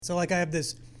So like I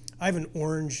have an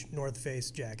orange North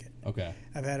Face jacket. Okay.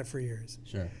 I've had it for years.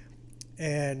 Sure.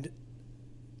 And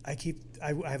I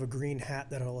have a green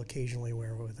hat that I'll occasionally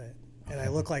wear with it. And I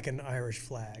look like an Irish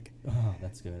flag. Oh,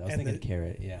 that's good. I was thinking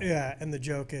carrot, yeah. Yeah, and the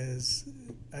joke is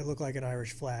I look like an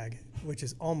Irish flag, which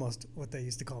is almost what they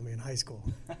used to call me in high school.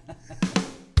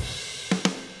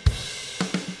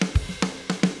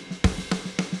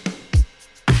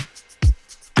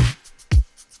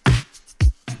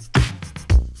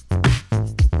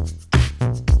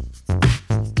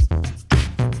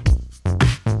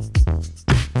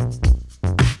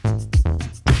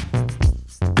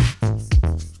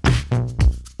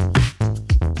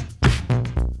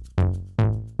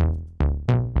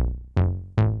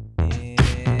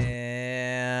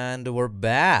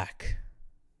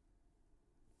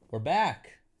 We're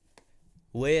back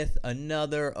with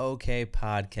another OK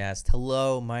podcast.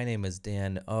 Hello, my name is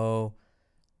Dan O,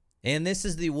 and this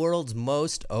is the world's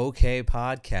most OK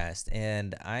podcast,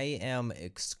 and I am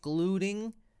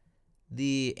excluding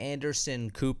the Anderson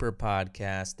Cooper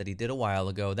podcast that he did a while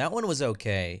ago. That one was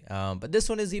okay, but this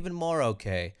one is even more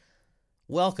okay.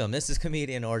 Welcome, this is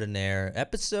Comedian Ordinaire,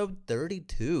 episode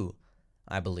 32,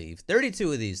 I believe.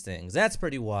 32 of these things. That's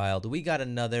pretty wild. We got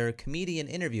another comedian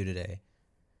interview today.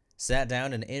 Sat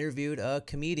down and interviewed a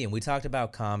comedian. We talked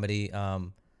about comedy.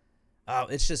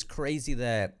 It's just crazy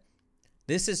that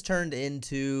this has turned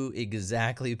into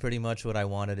exactly pretty much what I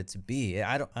wanted it to be.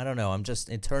 I don't know. I'm just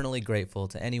eternally grateful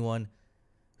to anyone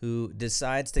who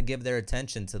decides to give their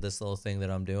attention to this little thing that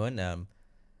I'm doing. I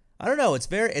don't know. It's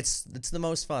the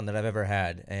most fun that I've ever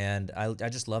had, and I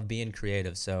just love being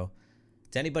creative. So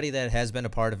to anybody that has been a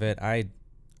part of it, I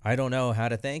don't know how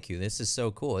to thank you. This is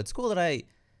so cool. It's cool that I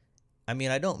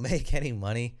don't make any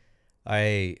money.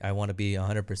 I want to be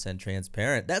 100%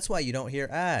 transparent. That's why you don't hear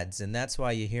ads, and that's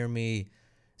why you hear me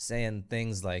saying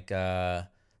things like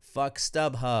fuck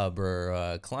StubHub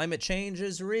or climate change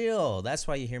is real. That's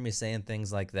why you hear me saying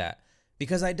things like that,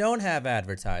 because I don't have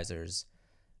advertisers.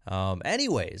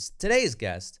 Anyways, today's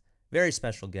guest, very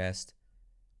special guest,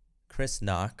 Chris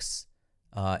Knox,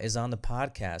 is on the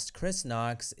podcast. Chris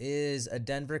Knox is a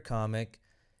Denver comic.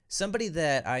 Somebody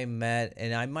that I met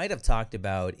and I might have talked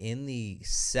about in the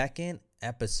second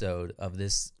episode of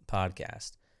this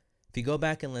podcast. If you go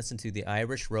back and listen to the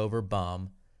Irish Rover Bomb,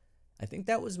 I think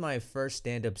that was my first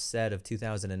stand-up set of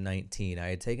 2019. I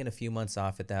had taken a few months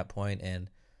off at that point, and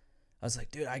I was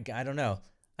like, dude, I don't know.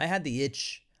 I had the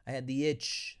itch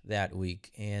that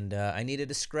week, and I needed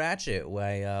to scratch it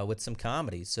with some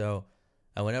comedy. So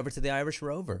I went over to the Irish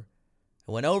Rover.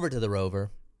 I went over to the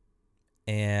Rover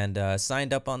and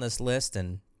signed up on this list,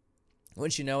 and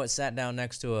once you know it, sat down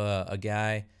next to a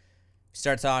guy,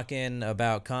 start talking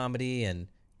about comedy, and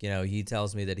he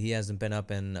tells me that he hasn't been up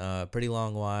in a pretty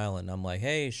long while, and I'm like,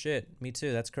 hey, shit, me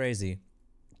too, that's crazy.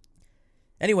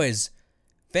 Anyways,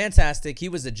 fantastic. He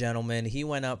was a gentleman. He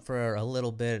went up for a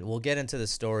little bit. We'll get into the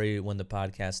story when the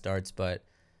podcast starts, but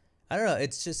I don't know,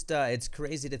 it's just it's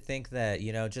crazy to think that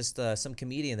just some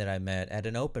comedian that I met at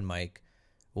an open mic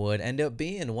would end up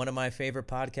being one of my favorite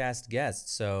podcast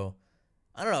guests. So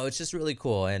I don't know, it's just really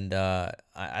cool, and I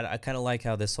kind of like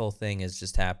how this whole thing has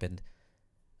just happened.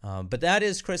 But that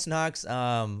is Chris Knox.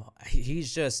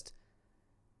 He's just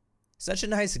such a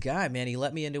nice guy, man. He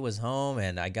let me into his home,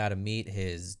 and I got to meet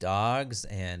his dogs,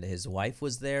 and his wife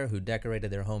was there who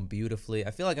decorated their home beautifully.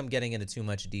 I feel like I'm getting into too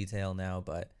much detail now,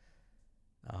 but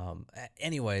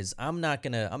anyways, I'm not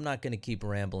gonna keep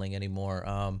rambling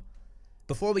anymore.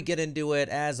 Before we get into it,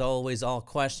 as always, all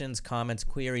questions, comments,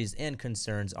 queries, and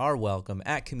concerns are welcome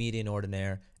at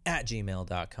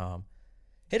comedianordinaire@gmail.com.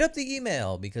 Hit up the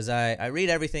email, because I read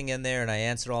everything in there, and I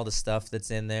answer all the stuff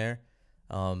that's in there.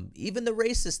 Even the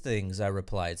racist things I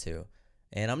reply to.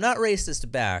 And I'm not racist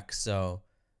back, so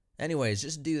anyways,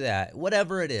 just do that.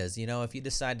 Whatever it is, if you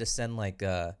decide to send like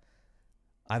I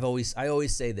always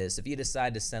say this, if you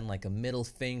decide to send like a middle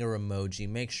finger emoji,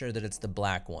 make sure that it's the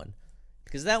black one,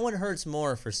 because that one hurts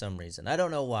more for some reason. I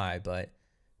don't know why, but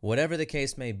whatever the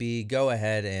case may be, go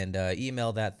ahead and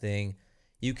email that thing.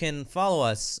 You can follow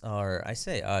us, or I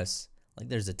say us, like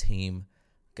there's a team.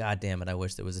 God damn it, I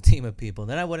wish there was a team of people.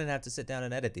 Then I wouldn't have to sit down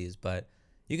and edit these. But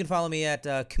you can follow me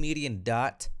at comedian.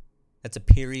 That's a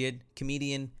period,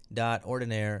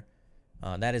 comedian.ordinaire.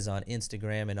 That is on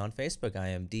Instagram, and on Facebook I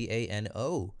am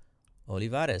DANO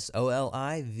Olivares,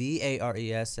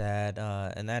 OLIVARES,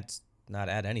 and that's not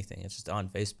at anything. It's just on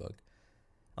Facebook.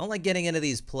 I don't like getting into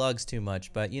these plugs too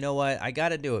much, but you know what? I got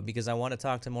to do it because I want to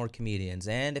talk to more comedians.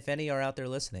 And if any are out there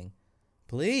listening,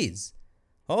 please,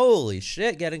 holy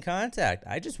shit, get in contact.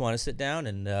 I just want to sit down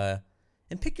and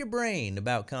pick your brain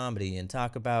about comedy and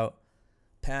talk about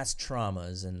past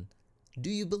traumas and do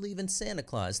you believe in Santa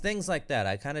Claus? Things like that.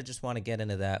 I kind of just want to get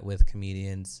into that with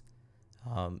comedians.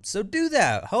 So do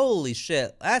that. Holy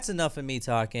shit. That's enough of me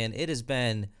talking. It has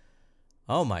been,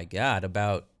 oh my God,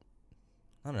 about,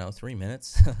 I don't know, 3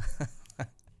 minutes.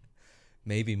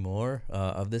 Maybe more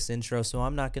of this intro. So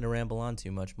I'm not going to ramble on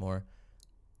too much more.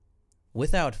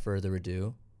 Without further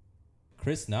ado,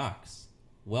 Chris Knox,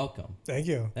 welcome. Thank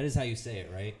you. That is how you say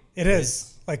it, right? It Chris?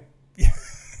 is. Like,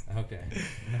 Okay.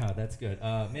 No, that's good.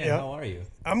 Man, Yep. How are you?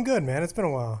 I'm good, man. It's been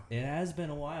a while. It has been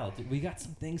a while. We got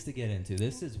some things to get into.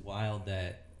 This is wild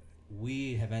that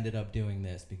we have ended up doing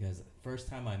this because the first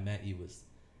time I met you was,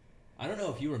 I don't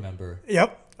know if you remember.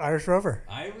 Yep. Irish Rover.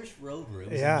 Irish Rover.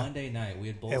 It was Yeah. a Monday night. We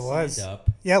had both It was. signed up.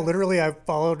 Yeah, literally, I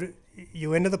followed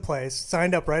you into the place,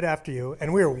 signed up right after you,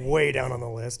 and we were way down on the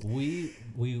list. We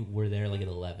were there like at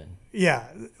 11. Yeah.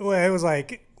 Well, it was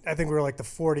like, I think we were like the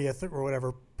 40th or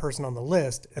whatever person on the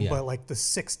list, and Yeah. but like the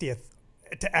 60th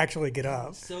to actually get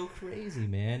up. So crazy,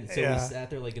 man. So Yeah. we sat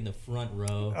there like in the front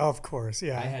row. Of course,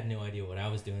 yeah. I had no idea what I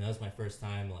was doing. That was my first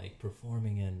time like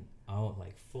performing in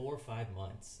like 4 or 5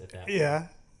 months at that point. Yeah.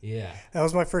 Yeah. That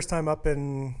was my first time up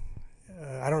in,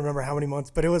 I don't remember how many months,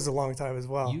 but it was a long time as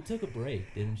well. You took a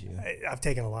break, didn't you? I've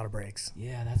taken a lot of breaks.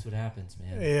 Yeah, that's what happens,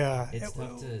 man. Yeah. It's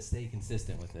tough to stay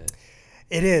consistent with it.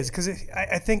 It is, because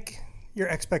I think your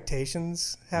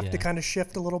expectations have to Yeah. kind of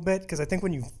shift a little bit, because I think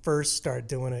when you first start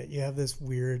doing it, you have this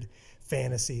weird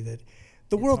fantasy that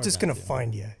the It's world's hard just not going to to.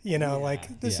 find you, you know, Yeah,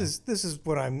 like this yeah. is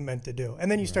what I'm meant to do.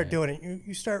 And then you start Right. doing it,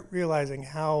 you start realizing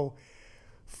how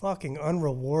fucking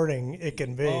unrewarding it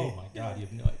can be. Oh my God, you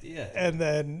have no idea. And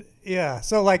then, yeah.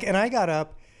 So like, and I got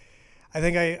up, I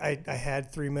think I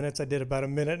had 3 minutes. I did about a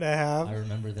minute and a half. I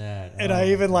remember that. And Oh I my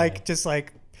even God. like, just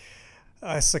like,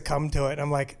 I succumbed to it. And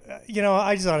I'm like, you know,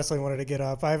 I just honestly wanted to get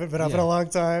up. I haven't been up in Yeah. a long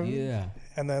time. Yeah.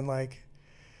 And then like,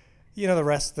 you know, the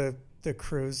rest of the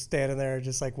crew's standing there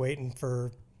just like waiting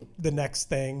for the next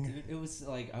thing. Dude, it was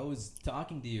like I was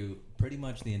talking to you pretty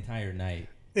much the entire night.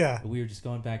 Yeah. We were just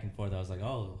going back and forth. I was like,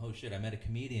 oh shit, I met a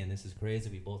comedian. This is crazy.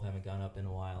 We both haven't gone up in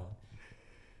a while.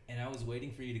 And I was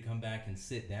waiting for you to come back and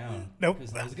sit down. Nope.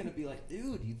 Because I was going to be like,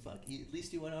 dude, at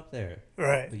least you went up there.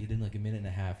 Right. But you did like a minute and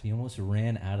a half. You almost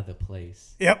ran out of the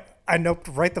place. Yep. I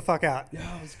noped right the fuck out.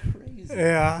 Yeah, it was crazy.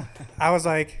 Yeah. I was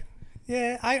like,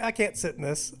 yeah, I can't sit in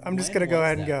this. I'm just going to go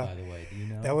ahead and go. By the way, do you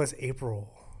know? That was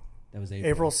April. That was April.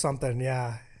 April something.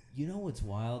 Yeah. You know what's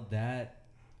wild?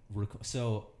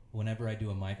 So whenever I do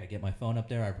a mic, I get my phone up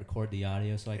there. I record the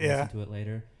audio so I can Yeah. listen to it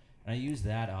later. And I use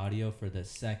that audio for the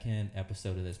second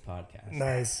episode of this podcast.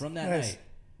 Nice. From that Nice. night.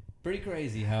 Pretty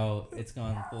crazy how it's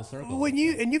gone full circle.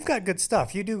 You've got good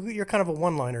stuff. You're kind of a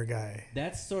one-liner guy.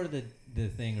 That's sort of the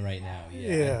thing right now.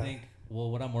 Yeah. Yeah. I think,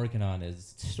 what I'm working on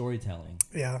is storytelling.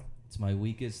 Yeah. It's my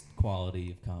weakest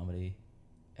quality of comedy.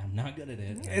 I'm not good at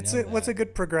it. I know What's a that.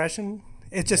 good progression?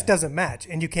 It just Yeah. doesn't match,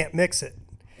 and you can't mix it.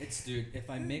 Dude, if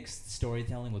I mix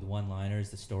storytelling with one-liners,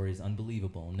 the story is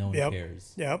unbelievable. No one Yep.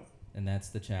 cares. Yep. And that's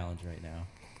the challenge right now.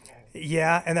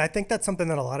 Yeah, and I think that's something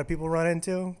that a lot of people run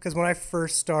into, because when I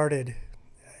first started,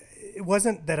 it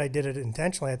wasn't that I did it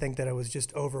intentionally. I think that I was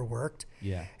just overworked,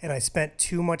 Yeah. and I spent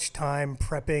too much time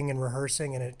prepping and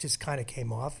rehearsing, and it just kind of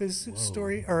came off as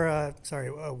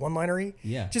one-linery.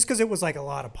 Yeah. Just because it was like a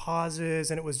lot of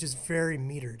pauses, and it was just very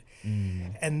metered.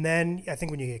 And then I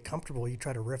think when you get comfortable, you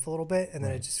try to riff a little bit, and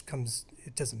then Right.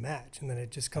 it doesn't match, and then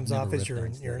it just comes never off as riffed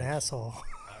on you're an stage. asshole.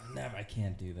 I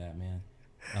can't do that, man.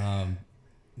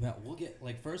 Now we'll get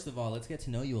first of all, let's get to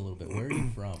know you a little bit. Where are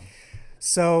you from?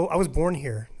 So I was born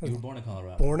here. I You was were born in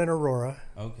Colorado. born in Aurora,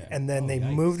 Okay. and then Oh, they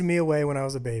yikes. moved me away when I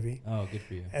was a baby. Oh, good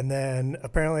for you. And then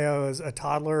apparently I was a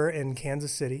toddler in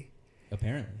Kansas City.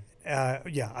 Apparently.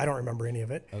 Yeah, I don't remember any of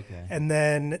it. Okay. And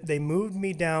then they moved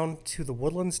me down to the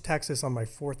Woodlands, Texas on my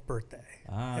 4th birthday.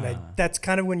 And that's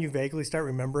kind of when you vaguely start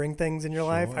remembering things in your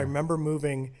life. I Sure. remember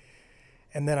moving,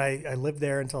 and then I lived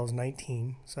there until I was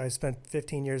 19. So I spent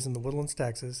 15 years in the Woodlands,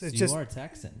 Texas. So It's you just are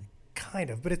Texan. kind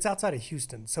of, but it's outside of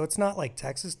Houston. So it's not like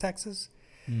Texas.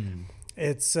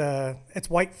 It's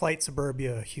white flight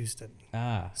suburbia Houston.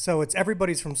 Ah, So it's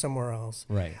everybody's from somewhere else.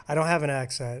 right. I don't have an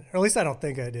accent, or at least I don't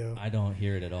think I do. I don't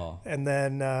hear it at all. And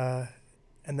then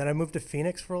I moved to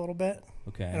Phoenix for a little bit,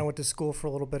 Okay. and I went to school for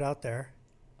a little bit out there.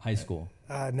 High school.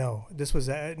 No, this was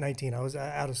at 19. I was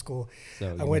out of school.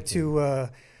 So I went to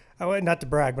I went, not to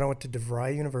brag, but I went to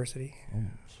DeVry University Oh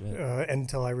shit.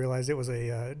 until I realized it was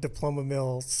a diploma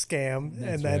mill scam,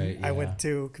 That's and then right, I yeah. went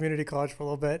to community college for a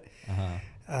little bit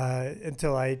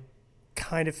until I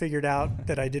kind of figured out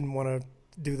that I didn't want to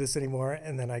do this anymore,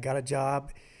 and then I got a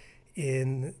job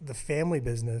in the family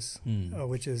business,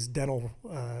 which is dental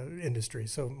industry.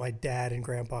 So my dad and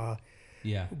grandpa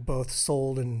Yeah. both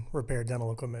sold and repaired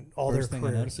dental equipment all First their thing I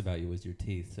careers. noticed about you was your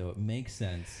teeth, so it makes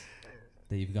sense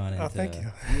that you've gone into. Oh, thank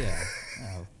you. Yeah.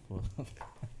 Oh, well.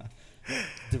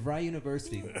 DeVry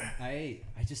University. I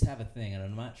just have a thing, and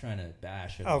I'm not trying to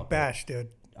bash it. Oh, bash, dude.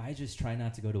 I just try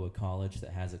not to go to a college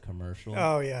that has a commercial.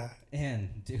 Oh, yeah.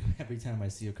 And dude, every time I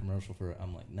see a commercial for it,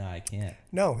 I'm like, nah, I can't.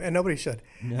 No, and nobody should.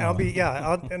 No. And I'll be,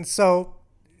 and so,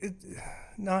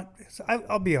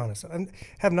 I'll be honest. I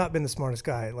have not been the smartest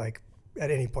guy, like,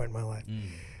 at any point in my life.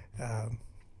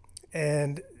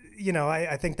 And,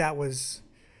 I think that was,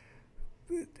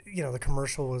 the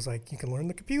commercial was like, you can learn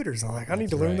the computers. I'm like, I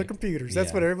need to learn the computers.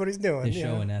 That's what everybody's doing. They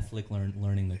show an athlete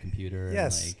learning the computer.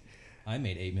 Yes. And like, I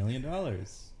made $8 million.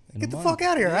 Get the fuck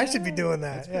out of here. I should be doing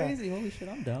that. That's crazy. Holy shit,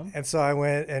 I'm dumb. And so I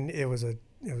went, and it was a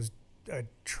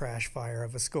trash fire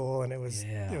of a school, and it was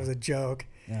a joke.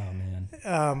 Oh,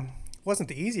 man. Wasn't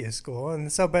the easiest school.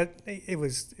 And so, but it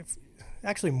was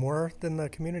actually more than the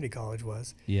community college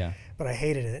was. Yeah. But I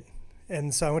hated it.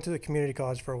 And so I went to the community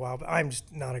college for a while, but I'm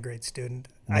just not a great student.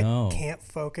 No. I can't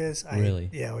focus. Really?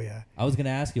 Yeah. I was going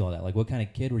to ask you all that. Like, what kind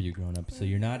of kid were you growing up? So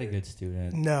you're not a good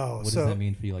student. No. What does that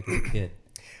mean for you, like, as a kid?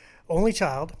 Only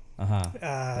child.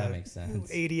 That makes sense.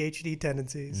 ADHD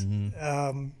tendencies.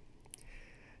 Mm-hmm.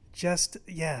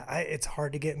 It's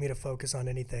hard to get me to focus on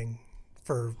anything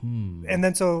and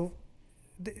then so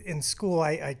in school,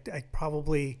 I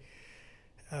probably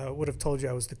would have told you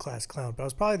I was the class clown, but I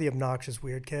was probably the obnoxious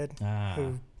weird kid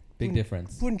who big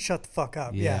difference. Wouldn't shut the fuck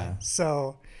up. Yeah.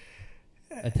 So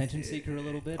attention seeker a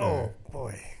little bit. Oh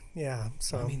boy. Yeah.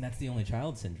 So I mean, that's the only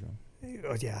child syndrome.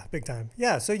 Oh yeah, big time.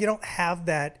 Yeah. So you don't have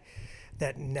that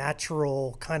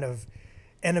natural kind of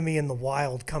enemy in the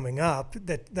wild coming up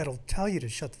that'll tell you to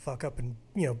shut the fuck up and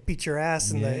beat your ass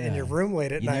in your room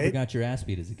late at night. You never got your ass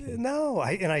beat as a kid. No,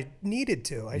 I needed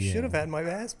to. I should have had my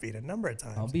ass beat a number of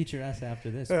times. I'll beat your ass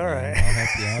after this. All right. I'll help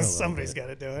you out. Somebody's got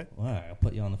to do it. All right, I'll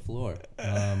put you on the floor.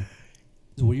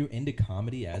 So were you into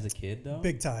comedy as a kid though?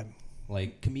 Big time.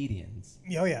 Like comedians?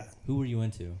 Oh yeah. Who were you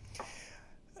into?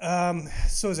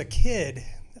 So as a kid,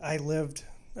 I lived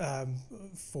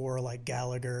for like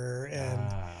Gallagher and.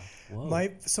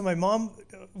 My mom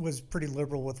was pretty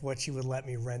liberal with what she would let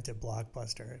me rent at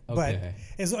Blockbuster. Okay.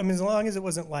 But as long as it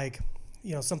wasn't like,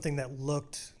 something that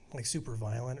looked like super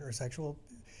violent or sexual,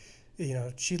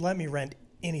 she'd let me rent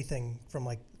anything from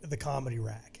like the Comedy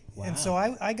Rack. Wow. And so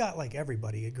I got like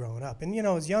everybody growing up. And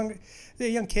as a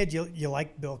young kid, you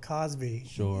liked Bill Cosby.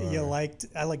 Sure.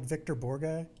 I liked Victor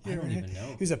Borge. I don't even know.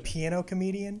 He was a piano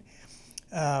comedian.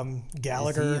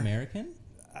 Gallagher. Is he American?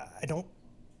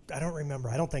 I don't remember.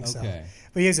 I don't think so. Okay.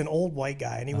 But he was an old white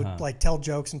guy, and he would like tell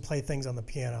jokes and play things on the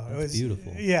piano. That's it was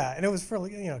beautiful. Yeah, and it was for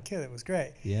a kid. It was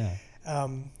great. Yeah.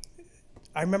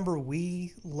 I remember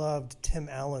we loved Tim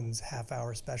Allen's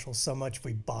half-hour special so much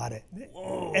we bought it.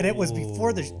 Whoa. And it was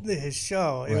before his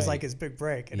show. It was like his big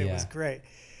break, and it was great.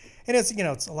 And it's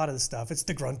it's a lot of the stuff. It's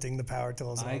the grunting, the power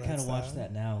tools. I kind of watch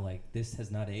that now. Like, this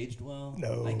has not aged well.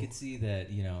 No. I could see that.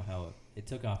 How it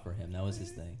took off for him. That was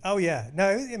his thing. Oh yeah. No,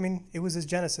 I mean it was his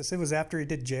genesis. It was after he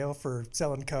did jail for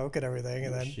selling coke and everything,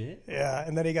 and then shit. Yeah,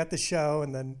 and then he got the show,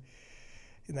 and then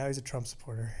now he's a Trump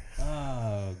supporter.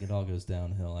 Oh, it all goes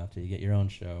downhill after you get your own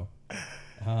show.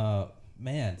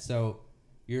 Man, so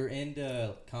you're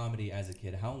into comedy as a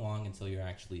kid. How long until you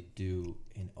actually do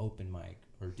an open mic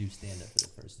or do stand up for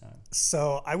the first time?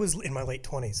 So I was in my late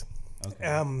 20s.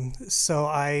 Okay. So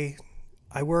I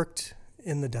worked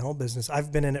in the dental business.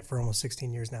 I've been in it for almost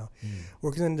 16 years now.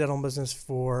 Worked in the dental business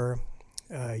for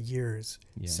years,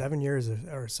 7 years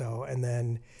or so. And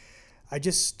then I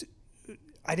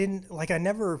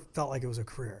never felt like it was a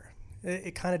career.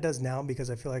 It kind of does now because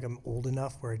I feel like I'm old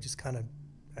enough where I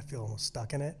feel almost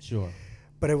stuck in it. Sure.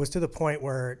 But it was to the point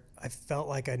where I felt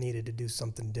like I needed to do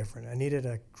something different. I needed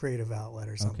a creative outlet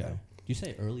or something. Okay. Did you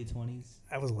say early 20s?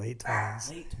 I was late 20s.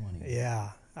 Late 20s. Yeah.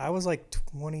 I was like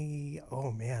 20.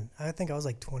 Oh, man. I think I was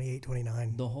like 28,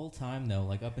 29. The whole time, though,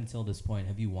 like up until this point,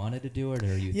 have you wanted to do it or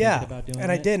are you thinking about doing it?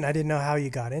 And I didn't. I didn't know how you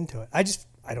got into it. I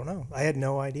don't know. I had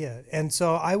no idea. And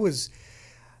so I was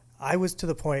to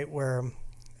the point where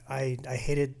I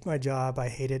hated my job.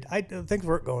 Things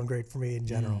weren't going great for me in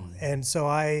general. And so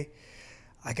I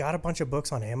got a bunch of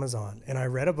books on Amazon, and I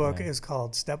read a book. Right. It was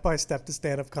called Step by Step to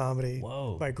Stand-Up Comedy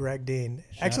by Greg Dean.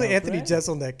 Actually, Anthony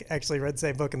Jeselnik actually read the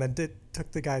same book and then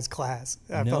took the guy's class.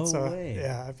 I felt so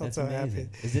happy.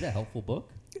 Is it a helpful book?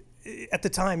 At the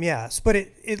time, yes. But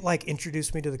it like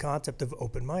introduced me to the concept of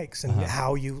open mics and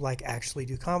how you like actually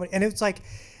do comedy. And it's like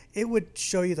it would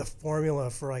show you the formula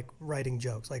for like writing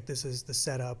jokes. Like this is the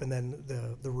setup, and then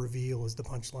the reveal is the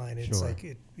punchline. It's like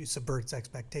it subverts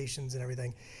expectations and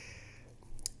everything.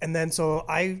 And then so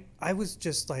I was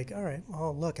just like, all right,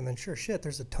 well, look. And then sure shit,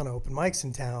 there's a ton of open mics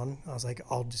in town. I was like,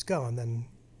 I'll just go. And then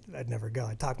I'd never go.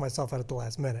 I talked myself out at the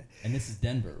last minute. And this is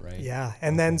Denver, right? Yeah.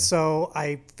 And then so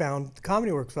I found the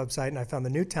Comedy Works website and I found the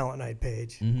new Talent Night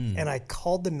page. And I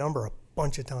called the number a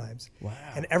bunch of times. Wow.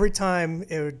 And every time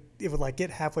it would like get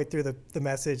halfway through the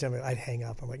message, I'd hang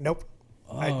up. I'm like, nope.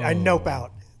 I nope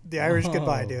out. The Irish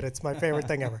goodbye, dude. It's my favorite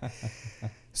thing ever.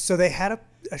 So they had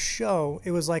a show.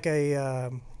 It was like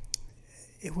a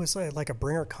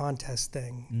bringer contest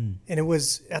thing, and it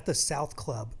was at the South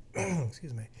Club.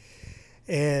 Excuse me.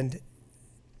 And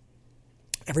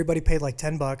everybody paid like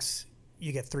 $10.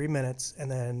 You get 3 minutes,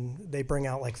 and then they bring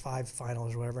out like 5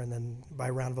 finals or whatever, and then by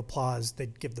round of applause,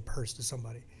 they'd give the purse to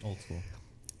somebody. Old school.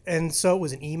 And so it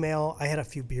was an email. I had a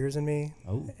few beers in me,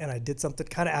 and I did something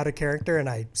kind of out of character, and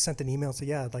I sent an email and said,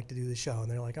 yeah, I'd like to do the show. And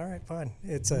they're like, all right, fine.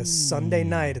 It's a Sunday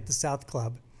night at the South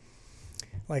Club,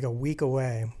 like a week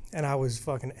away, and I was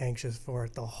fucking anxious for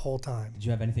it the whole time. Did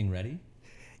you have anything ready?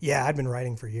 Yeah, I'd been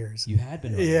writing for years. You had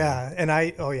been writing? Yeah, and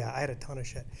I had a ton of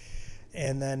shit.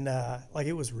 And then, like,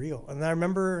 it was real. And I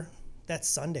remember that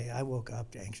Sunday, I woke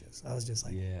up anxious. I was just,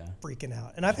 like, freaking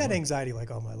out. And I've had anxiety, like,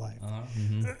 all my life.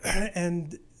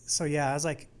 And so, yeah,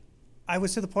 I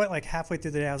was to the point, like, halfway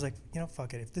through the day, I was like,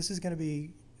 fuck it. If this is going to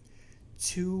be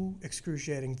too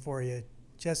excruciating for you,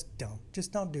 just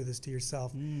don't do this to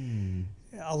yourself.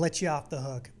 I'll let you off the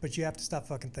hook, but you have to stop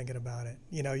fucking thinking about it.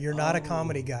 You're not a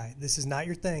comedy guy. This is not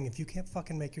your thing. If you can't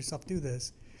fucking make yourself do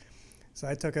this. So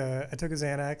I took a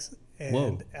Xanax,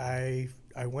 and I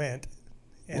went,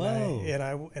 and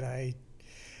I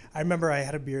remember I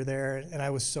had a beer there, and I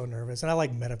was so nervous, and I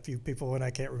like met a few people, and I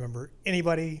can't remember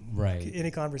anybody, any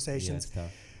conversations,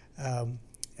 and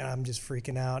I'm just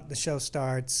freaking out. The show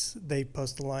starts, they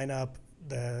post the lineup,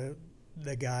 the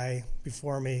guy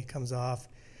before me comes off.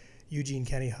 Eugene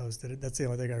Kenny hosted it. That's the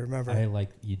only thing I remember. I like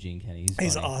Eugene Kenny.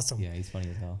 He's awesome. Yeah, he's funny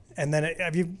as hell. And then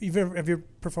have you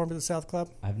performed at the South Club?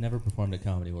 I've never performed at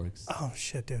Comedy Works. Oh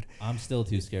shit, dude. I'm still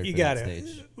too scared for that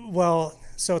stage. Well,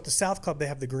 so at the South Club they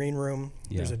have the green room.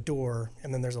 There's a door,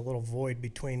 and then there's a little void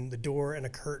between the door and a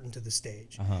curtain to the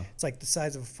stage. It's like the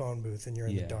size of a phone booth, and you're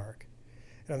in the dark.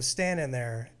 And I'm standing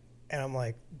there, and I'm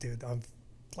like, dude, I'm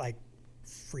like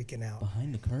freaking out.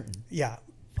 Behind the curtain. Yeah.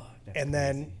 And crazy.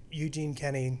 then Eugene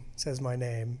Kenny says my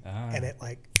name, and it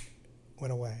like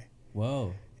went away.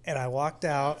 Whoa. And I walked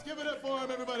out. Let's give it up for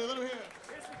him, everybody. Let him hear.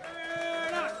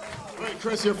 Wait,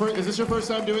 Chris, is this your first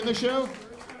time doing the show?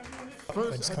 I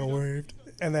just kind of waved.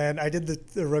 And then I did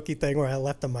the rookie thing where I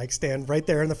left the mic stand right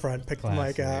there in the front, picked the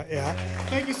mic out. Yeah.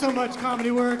 Thank you so much, Comedy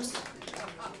Works.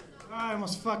 I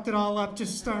almost fucked it all up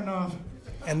just starting off.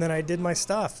 And then I did my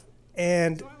stuff.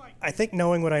 And I think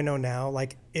knowing what I know now,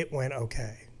 like, it went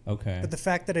okay. Okay. But the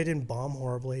fact that I didn't bomb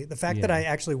horribly, the fact that I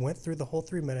actually went through the whole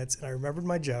 3 minutes and I remembered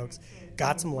my jokes,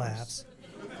 got some laughs.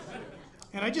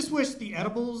 And I just wish the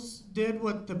edibles did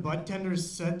what the bud tenders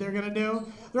said they're going to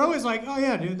do. They're always like, oh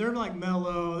yeah, dude, they're like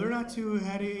mellow, they're not too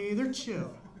heady, they're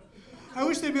chill. I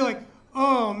wish they'd be like,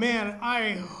 oh man,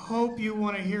 I hope you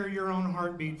want to hear your own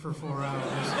heartbeat for 4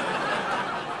 hours.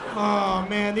 Oh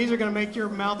man, these are going to make your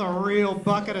mouth a real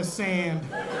bucket of sand.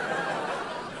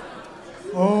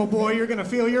 Oh boy, you're gonna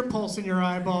feel your pulse in your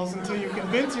eyeballs until you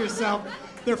convince yourself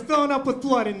they're filling up with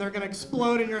blood and they're gonna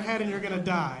explode in your head and you're gonna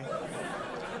die.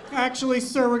 Actually,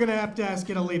 sir, we're gonna have to ask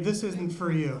you to leave. This isn't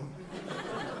for you.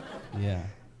 Yeah.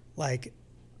 Like,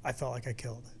 I felt like I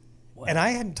killed. Wow. And I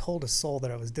hadn't told a soul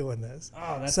that I was doing this.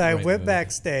 Oh, that's so I went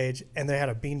backstage and they had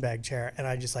a beanbag chair and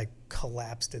I just like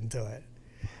collapsed into it.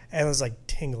 And it was like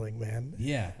tingling, man.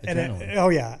 Yeah,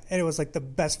 adrenaline. And it was like the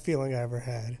best feeling I ever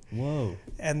had. Whoa.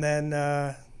 And then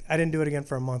I didn't do it again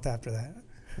for a month after that.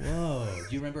 Whoa.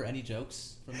 Do you remember any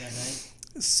jokes from that night?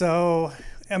 So,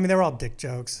 I mean, they were all dick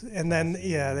jokes. And then,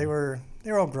 they were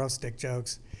all gross dick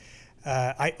jokes.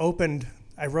 I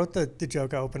wrote the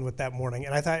joke I opened with that morning.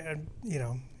 And I thought, and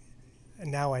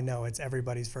now I know it's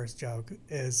everybody's first joke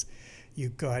is you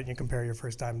go out and you compare your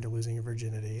first time to losing your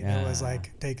virginity. And it was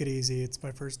like, take it easy. It's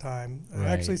my first time. Right. I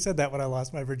actually said that when I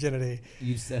lost my virginity.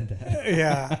 You said that.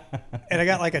 Yeah. And I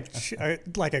got like a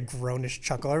groanish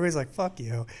chuckle. Everybody's like, fuck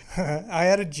you. I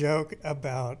had a joke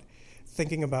about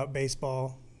thinking about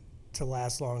baseball to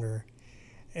last longer.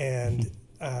 And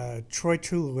Troy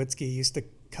Tulowitzki used to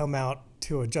come out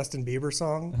to a Justin Bieber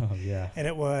song. Oh, yeah. And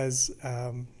it was,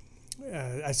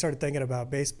 I started thinking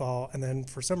about baseball. And then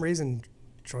for some reason,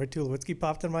 Troy Tulowitzki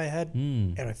popped in my head,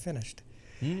 and I finished.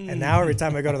 And now every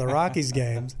time I go to the Rockies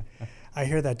games, I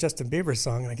hear that Justin Bieber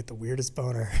song, and I get the weirdest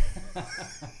boner.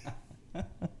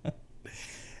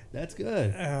 That's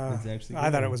good. That's actually good. I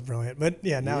thought it was brilliant. But,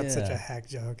 now it's such a hack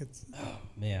joke. Oh,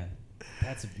 man.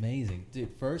 That's amazing, dude.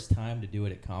 First time to do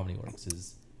it at Comedy Works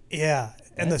is Yeah,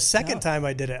 and the That's second tough. time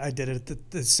I did it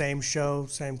at the same show,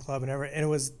 same club, and everything. And it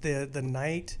was the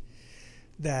night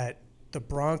that the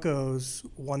Broncos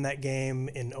won that game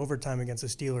in overtime against the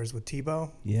Steelers with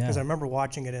Tebow. Yeah. Because I remember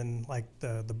watching it in like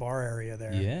the bar area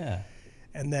there. yeah.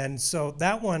 And then so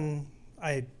that one,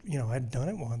 I'd done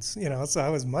it once, so I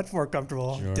was much more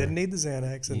comfortable. Sure. Didn't need the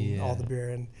Xanax and all the Yeah. beer,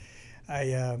 and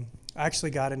I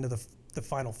actually got into the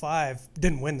final five.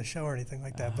 Didn't win the show or anything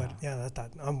like that, but yeah, I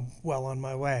thought I'm well on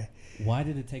my way. Why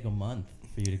did it take a month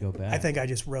for you to go back? I think I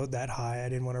just rode that high. I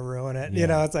didn't want to ruin it.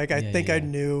 Yeah. It's like I Yeah, think yeah. I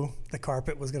knew the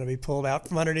carpet was going to be pulled out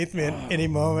from underneath me at any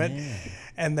moment. man.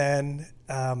 And then,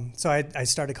 so I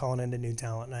started calling into New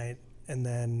Talent Night, and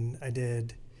then I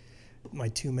did my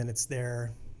 2 minutes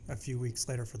there a few weeks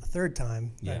later for the third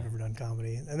time that I've Yeah. ever done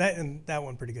comedy, and that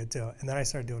went pretty good too. And then I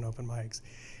started doing open mics.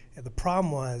 And the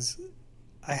problem was,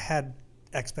 I had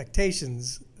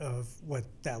expectations of what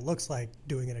that looks like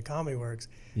doing it at Comedy Works,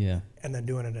 Yeah. and then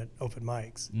doing it at open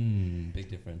mics, Big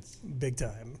difference. big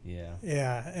time. Yeah.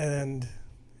 Yeah, and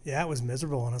yeah, it was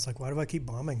miserable. And I was like, why do I keep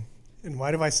bombing? And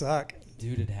why do I suck?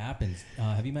 Dude, it happens.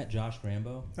 Have you met Josh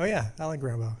Grambo? Oh yeah, I like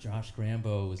Rambo. Josh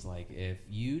Grambo was like, if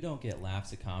you don't get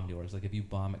laughs at Comedy Works, like if you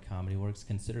bomb at Comedy Works,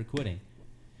 consider quitting.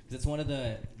 Because it's one of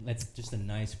that's just a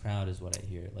nice crowd is what I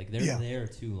hear. Like they're Yeah. there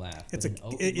to laugh. It's but an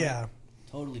open mic, yeah.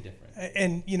 totally different.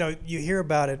 And you hear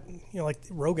about it. Like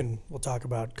Rogan will talk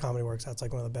about Comedy Works. That's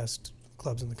like one of the best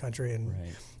clubs in the country, and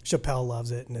Right. Chappelle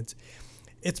loves it, and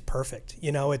it's perfect.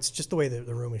 It's just the way that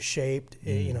the room is shaped.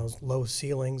 Low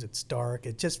ceilings. It's dark.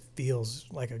 It just feels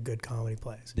like a good comedy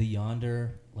place. The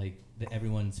Yonder, like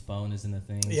everyone's phone is in the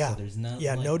thing. Yeah. So there's no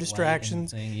Yeah, like, no light in the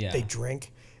distractions. thing. Yeah. They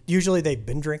drink. Usually they've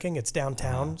been drinking. It's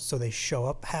downtown, so they show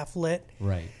up half lit.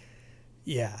 Right.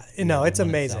 Yeah. Yeah, No, the it's one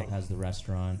amazing. itself has the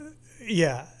restaurant.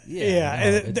 Yeah. Yeah, Yeah. no,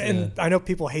 and it's and I know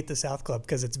people hate the South Club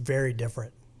because it's very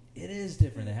different. It is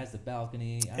different. It has the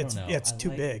balcony. I It's don't know. it's I too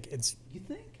like- big. It's You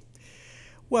think?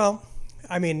 well,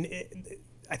 I mean,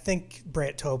 I think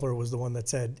Brant Tobler was the one that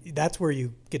said that's where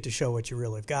you get to show what you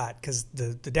really have got, because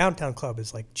the downtown club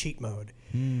is like cheat mode.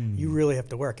 You really have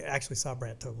to work. I actually saw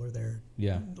Brant Tobler there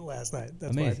Yeah. last night.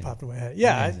 That's Amazing. why it popped in my head.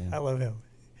 Yeah, Amazing. I love him.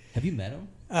 Have you met him?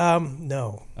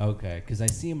 No. Okay, because I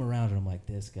see him around and I'm like,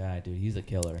 this guy, dude, he's a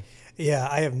killer. Yeah,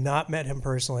 I have not met him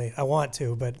personally. I want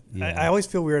to, but Yeah. I always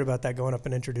feel weird about that, going up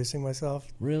and introducing myself.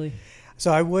 Really?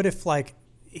 So I would if like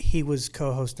he was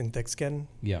co-hosting Thick Skin.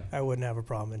 Yeah. I wouldn't have a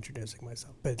problem introducing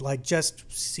myself. But like just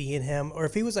seeing him, or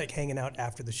if he was like hanging out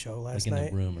after the show last Like in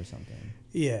night. the room or something.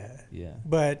 Yeah. Yeah.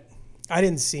 But I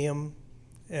didn't see him,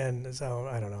 and so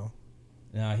I don't know.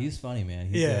 No, he's funny, man.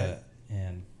 He's Yeah.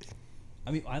 and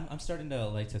I mean, I'm starting to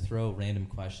like to throw random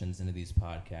questions into these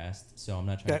podcasts, so I'm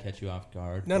not trying Okay. to catch you off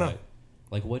guard. No, no. but,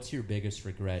 like, what's your biggest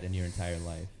regret in your entire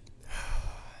life?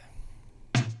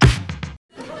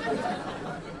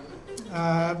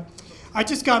 I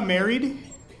just got married.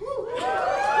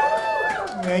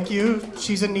 Thank you.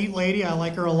 She's a neat lady. I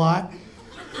like her a lot.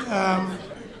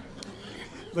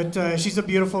 But she's a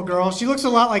beautiful girl. She looks a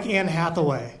lot like Anne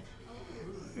Hathaway.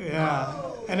 Yeah.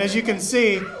 And as you can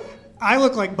see, I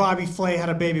look like Bobby Flay had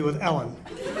a baby with Ellen.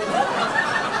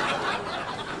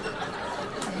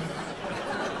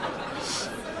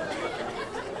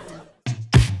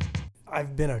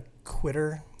 I've been a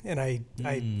quitter, and I've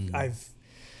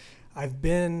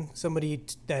been somebody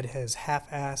that has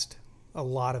half-assed a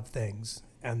lot of things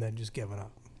and then just given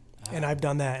up. And I've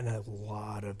done that in a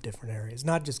lot of different areas,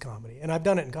 not just comedy. And I've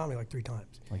done it in comedy like 3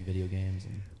 times. Like video games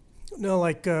and No,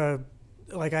 like I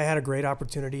had a great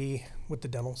opportunity with the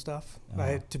dental stuff. I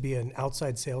had to be an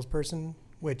outside salesperson,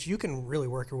 which you can really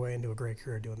work your way into a great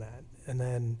career doing that. And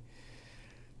then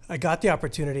I got the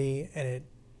opportunity, and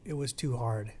it was too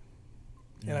hard,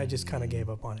 and I just kind of gave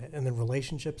up on it. And then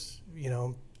relationships,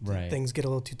 Right. things get a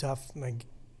little too tough, and I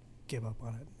gave up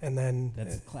on it. And then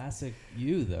that's classic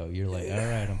you though. You're like, all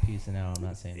right, I'm peacing out. I'm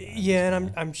not saying that. yeah,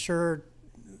 and I'm sure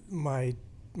my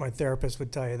therapist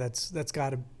would tell you that's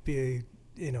got to be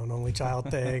an only child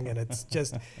thing, and it's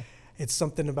just it's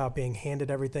something about being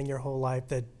handed everything your whole life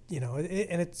that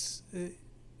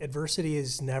adversity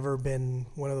has never been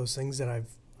one of those things that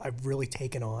I've really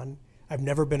taken on. I've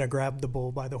never been a grab the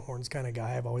bull by the horns kind of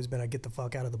guy. I've always been a get the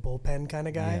fuck out of the bullpen kind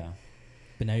of guy. Yeah.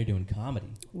 But now you're doing comedy.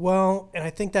 Well, and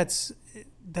I think that's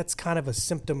kind of a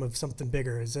symptom of something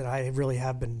bigger, is that I really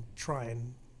have been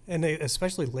trying, and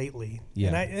especially lately.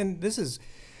 Yeah. And this has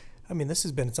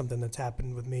been something that's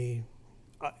happened with me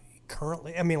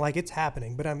currently. I mean, like, it's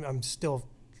happening, but I'm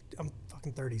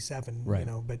fucking 37, Right.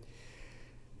 But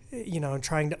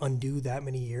trying to undo that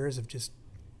many years of just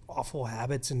awful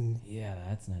habits, and Yeah,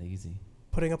 that's not easy.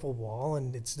 putting up a wall,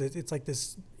 and it's like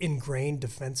this ingrained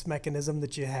defense mechanism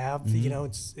that you have. You know,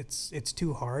 it's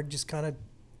too hard. Just kind of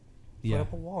put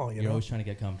up a wall. You're know, always trying to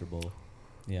get comfortable.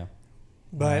 Yeah,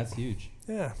 but that's huge.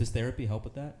 Yeah, Does therapy help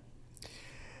with that?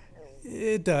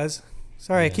 it does.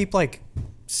 Sorry, I Yeah. keep like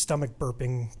stomach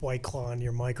burping White Claw on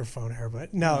your microphone here,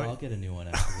 but No, no. I'll get a new one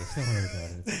after this. Don't worry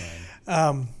about it. It's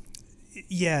fine.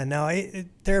 Yeah, no,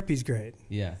 therapy's great,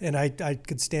 Yeah. and I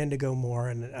could stand to go more,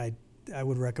 and I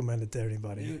would recommend it to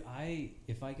anybody. Dude,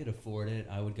 if I could afford it,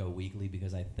 I would go weekly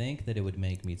because I think that it would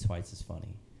make me twice as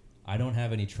funny. I don't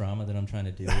have any trauma that I'm trying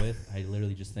to deal with. I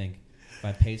literally just think if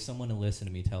I pay someone to listen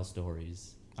to me tell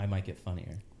stories, I might get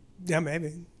funnier. Yeah,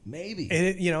 maybe. Maybe.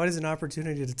 It is an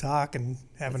opportunity to talk and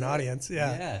have an audience.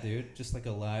 Yeah. Yeah, dude. Just like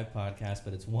a live podcast,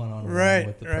 but it's one-on-one Right,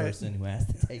 with the right. person who has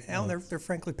to take Hell, notes. they're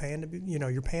frankly paying to be.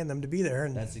 You're paying them to be there,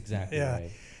 and That's exactly yeah.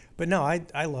 right. But no,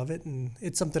 I love it, and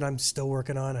it's something I'm still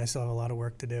working on. I still have a lot of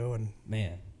work to do, and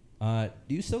Man,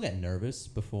 do you still get nervous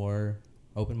before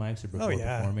open mics or before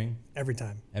performing? every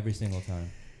time. Every single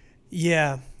time.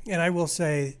 Yeah, and I will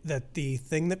say that the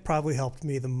thing that probably helped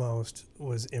me the most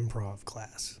was improv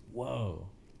class. Whoa.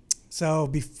 So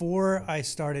before I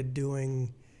started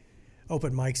doing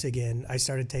open mics again, I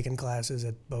started taking classes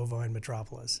at Bovine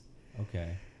Metropolis.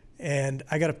 Okay. And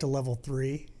I got up to level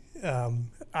 3.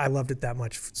 I loved it that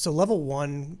much. So level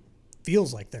 1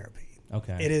 feels like therapy.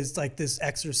 Okay. It is like this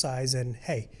exercise in,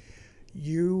 hey,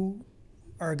 you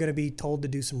are going to be told to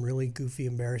do some really goofy,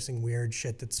 embarrassing, weird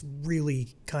shit that's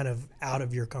really kind of out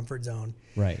of your comfort zone.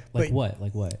 Right. Like But- what?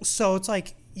 Like what? So it's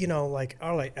like,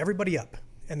 all right, everybody up.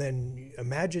 And then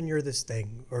imagine you're this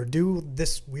thing, or do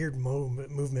this weird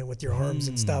movement with your arms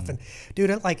and stuff. And dude,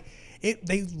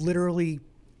 they literally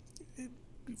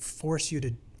force you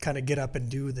to kind of get up and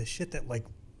do the shit that like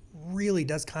really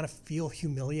does kind of feel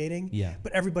humiliating. Yeah.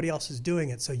 But everybody else is doing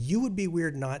it, so you would be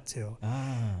weird not to.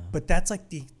 Ah. But that's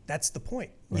the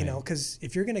point, Right. because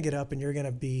if you're gonna get up and you're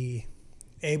gonna be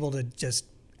able to just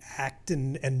act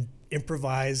and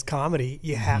improvise comedy,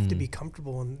 you have to be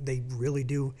comfortable, and they really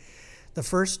do. The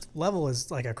first level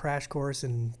is like a crash course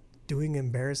in doing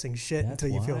embarrassing shit That's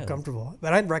until you feel wild. comfortable.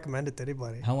 But I'd recommend it to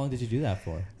anybody. How long did you do that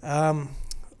for?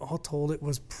 All told,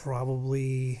 it's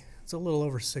a little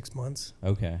over 6 months.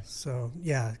 Okay. So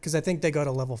yeah, because I think they go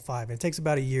to level 5. And it takes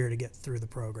about a year to get through the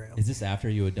program. Is this after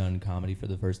you had done comedy for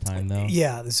the first time though?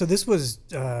 Yeah. So this was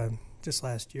just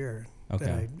last year.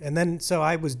 Okay. And then so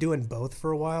I was doing both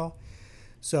for a while.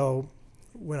 So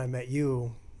when I met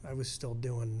you, I was still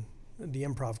doing the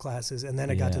improv classes, and then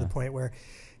it got to Yeah. the point where,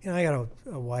 I got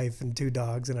a wife and 2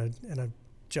 dogs and a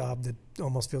job that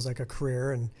almost feels like a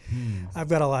career, and I've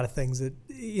got a lot of things that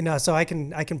so I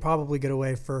can probably get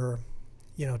away for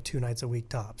 2 nights a week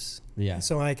tops. Yeah.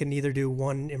 So I can either do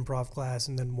 1 improv class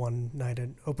and then 1 night at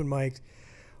open mics,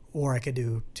 or I could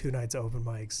do 2 nights of open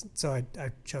mics. So I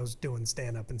chose doing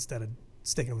stand up instead of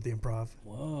sticking with the improv.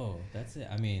 Whoa. That's it.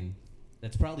 I mean,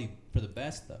 that's probably for the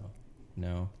best though.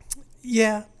 No.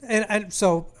 Yeah, and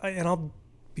I'll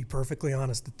be perfectly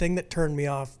honest. The thing that turned me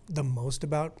off the most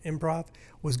about improv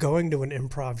was going to an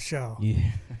improv show.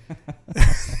 Yeah.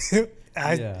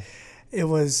 Yeah. It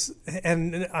was,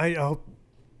 and I hope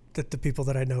that the people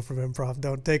that I know from improv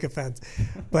don't take offense,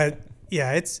 but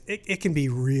yeah, it can be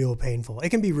real painful. It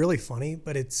can be really funny,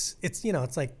 but it's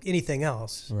like anything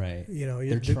else. Right. You're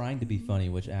They're trying to be funny,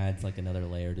 which adds like another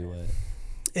layer to it.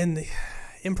 and the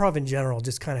improv in general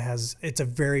just kind of it's a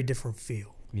very different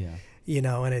feel. Yeah.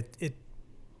 And it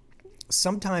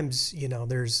sometimes,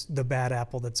 there's the bad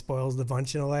apple that spoils the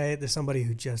bunch in a way. There's somebody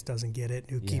who just doesn't get it,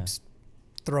 who Yeah. keeps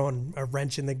throwing a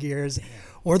wrench in the gears,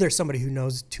 or there's somebody who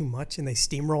knows too much and they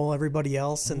steamroll everybody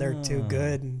else and they're too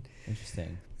good.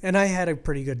 Interesting. And I had a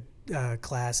pretty good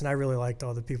class, and I really liked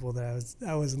all the people that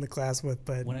I was in the class with.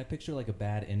 But When I picture like a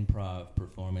bad improv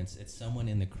performance, it's someone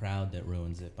in the crowd that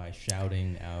ruins it by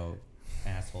shouting out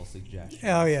asshole suggestions.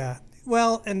 oh yeah,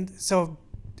 well, and so.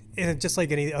 And just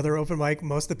like any other open mic,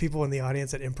 most of the people in the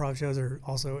audience at improv shows are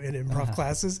also in improv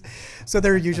classes. So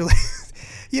they're usually,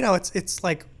 it's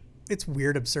like, it's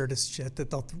weird, absurdist shit that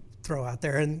they'll throw out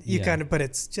there. And you Yeah. but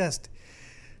it's just,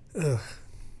 ugh.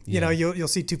 Yeah. You'll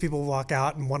see 2 people walk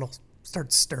out and one will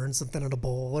start stirring something in a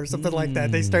bowl or something like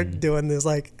that. They start doing this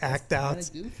like act Kinda outs.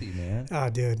 goofy, man. Oh,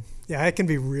 dude. Yeah, it can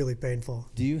be really painful.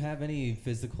 Do you have any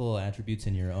physical attributes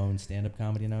in your own stand-up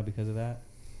comedy now because of that?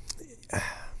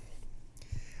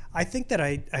 I think that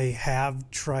I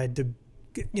have tried to,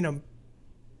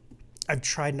 I've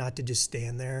tried not to just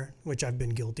stand there, which I've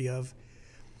been guilty of.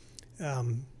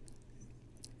 And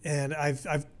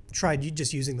I've tried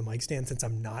just using the mic stand since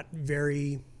I'm not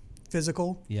very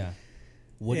physical. Yeah.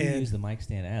 What do you And- use the mic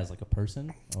stand as? Like a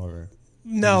person or?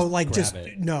 No, just like grab just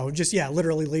it? just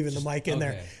literally leaving the mic in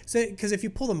there. okay. So because if you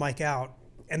pull the mic out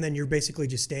and then you're basically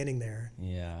just standing there,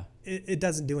 Yeah. it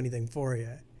doesn't do anything for you,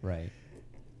 Right.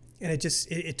 and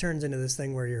it turns into this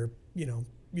thing where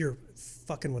you're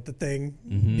fucking with the thing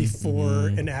Mhm, before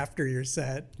mhm. and after your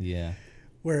set. Yeah.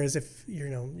 Whereas if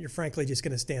you're frankly just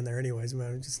going to stand there anyways,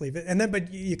 just leave it. And then,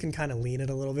 but you can kind of lean it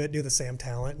a little bit, do the Sam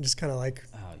Talent, and just kind of like,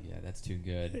 Oh yeah, that's too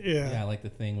good. Yeah. Yeah, I like the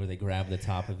thing where they grab the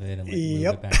top of it and like move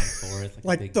Yep. it back and forth like, a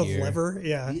like big the gear. lever.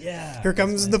 Yeah. Yeah. Here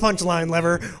comes the punchline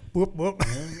lever. Whoop, whoop.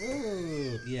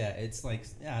 Ooh, yeah, it's like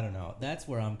I don't know. That's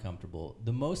where I'm comfortable.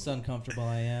 The most uncomfortable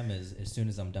I am is as soon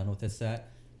as I'm done with a set,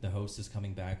 the host is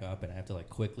coming back up and I have to like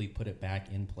quickly put it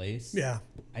back in place. Yeah.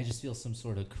 I just feel some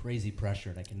sort of crazy pressure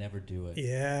and I can never do it.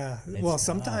 Yeah. It's Well, tough.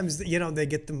 sometimes, they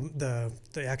get the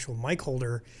actual mic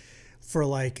holder for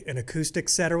like an acoustic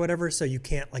set or whatever, so you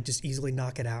can't like just easily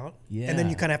knock it out. And then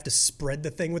you Yeah. kind of have to spread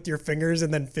the thing with your fingers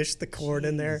and then fish the cord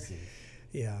in there. Jesus,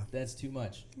 Yeah. That's too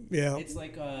much. Yeah. It's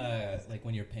like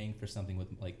when you're paying for something with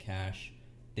like cash,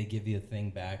 they give you a thing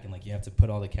back and like you have to put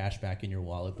all the cash back in your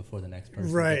wallet before the next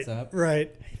person Right. gets up.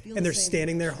 Right. feel And the they're same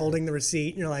standing there pressure. holding the receipt,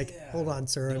 and you're like, Yeah. hold on,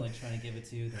 sir. They're like trying to give it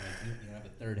to you. They're like, you don't have a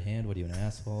third hand. What are you, an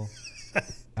asshole?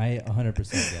 I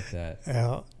 100% get that.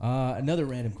 Yeah. Another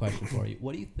random question for you.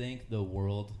 What do you think the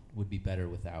world would be better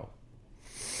without?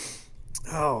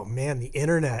 Oh man, the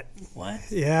internet. What?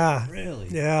 Yeah. Really?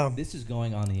 Yeah. This is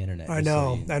going on the internet. I just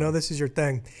so know. you I know this is your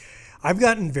thing. I've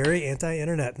gotten very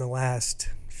anti-internet in the last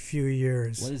few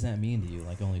years. What does that mean to you?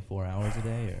 Like only 4 hours a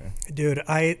day, or? Dude,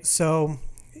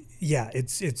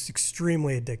 it's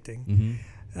extremely addicting.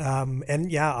 Mm-hmm.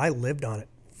 And yeah, I lived on it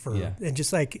Yeah. and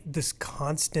just like this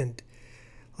constant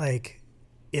like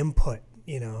input,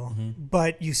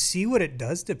 but you see what it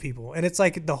does to people. And it's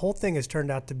like the whole thing has turned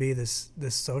out to be this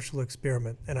social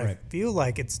experiment. And I Right. feel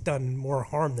like it's done more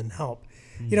harm than help.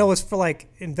 Mm. It was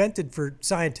invented for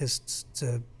scientists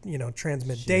to,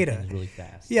 transmit Shit data. things really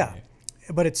fast. Yeah. right?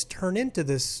 But it's turned into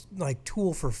this like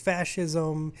tool for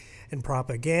fascism and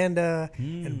propaganda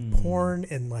and porn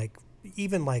and like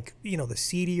even like the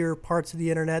seedier parts of the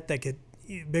internet that get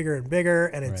bigger and bigger,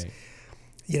 and it's Right.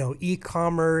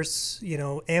 E-commerce.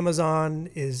 Amazon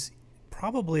is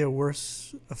probably a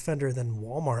worse offender than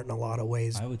Walmart in a lot of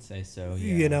ways. I would say so.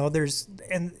 Yeah.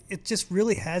 And it just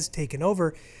really has taken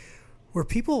over where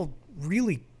people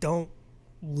really don't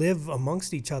live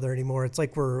amongst each other anymore. It's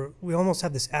like we almost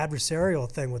have this adversarial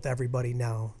thing with everybody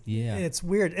now. Yeah. And it's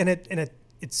weird. And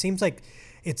it seems like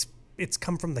it's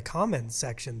come from the comment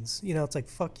sections. It's like,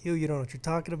 fuck you, you don't know what you're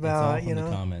talking It's all about, from the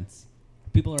comments.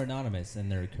 People are anonymous and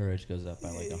their courage goes up by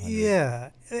like 100. Yeah.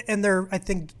 And I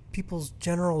think people's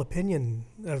general opinion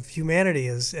of humanity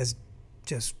is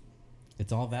just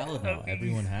It's all valid now.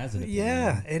 Everyone has an opinion.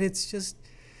 yeah, and it's just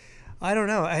I don't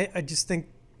know. I just think,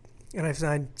 and I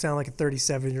sound like a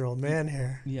 37-year-old man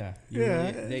here. Yeah. You're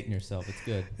Yeah. really dating yourself. It's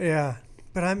good. Yeah,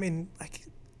 but I mean,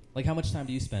 Like how much time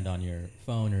do you spend on your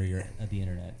phone or at the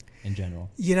internet in general?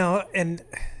 and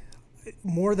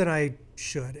more than I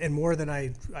should, and more than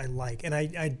I like, and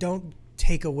I don't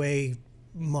take away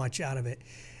much out of it,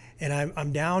 and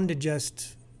I'm down to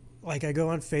just like I go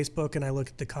on Facebook and I look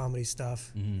at the comedy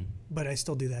stuff, Mm-hmm. but I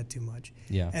still do that too much.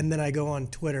 Yeah. And then I go on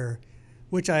Twitter,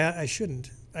 which I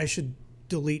shouldn't. I should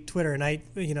delete Twitter. And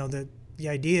the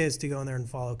idea is to go in there and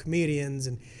follow comedians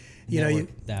and,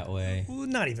 Network that way. well,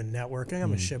 not even networking.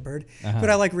 I'm a shitbird, Uh-huh. but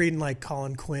I like reading like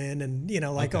Colin Quinn and,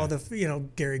 like all Okay. the,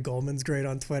 Gary Goldman's great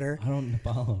on Twitter. I don't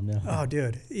follow, no. Oh,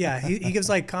 dude. Yeah. He gives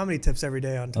like comedy tips every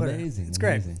day on Twitter. Amazing, It's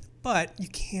amazing. great. But you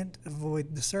can't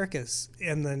avoid the circus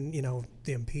and then,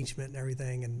 the impeachment and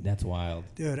everything. And That's wild.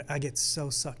 dude, I get so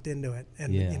sucked into it.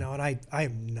 And, Yeah. and I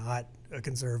am not a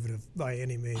conservative by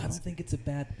any means. I don't think it's a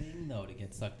bad thing though to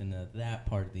get sucked into that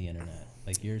part of the internet,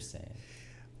 like you're saying.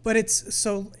 But it's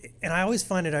so, and I always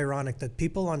find it ironic that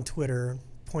people on Twitter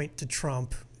point to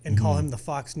Trump and call him the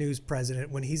Fox News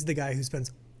president when he's the guy who spends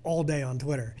all day on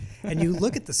Twitter. And you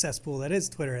look at the cesspool that is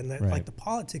Twitter and Right. like the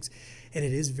politics, and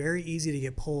it is very easy to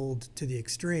get pulled to the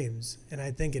extremes. And I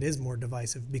think it is more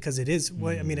divisive because it is,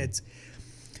 I mean, it's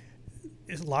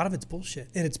a lot of it's bullshit,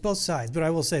 and it's both sides. But I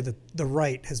will say that the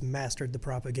right has mastered the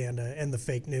propaganda and the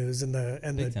fake news and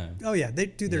Big time. oh yeah, they're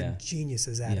Yeah.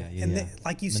 geniuses at Yeah, it. yeah, and yeah. they,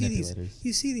 like you see Manipulators.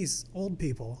 these old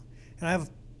people, and I have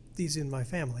these in my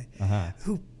family Uh-huh.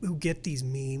 who get these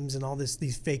memes and all these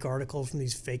fake articles from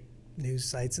these fake news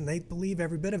sites, and they believe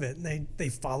every bit of it, and they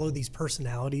follow these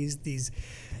personalities, these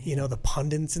the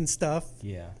pundits and stuff,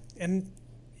 Yeah. and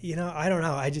I don't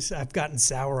know, I've gotten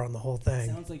sour on the whole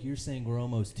thing. Sounds like you're saying we're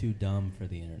almost too dumb for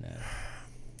the internet.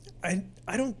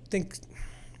 I don't think,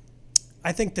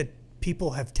 I think that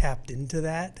people have tapped into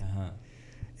that, Uh-huh.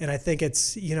 And I think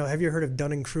it's, have you heard of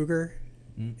Dunning-Kruger?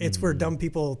 It's where dumb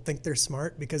people think they're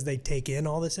smart because they take in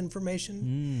all this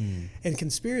information. And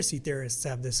conspiracy theorists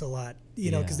have this a lot,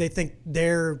 because they think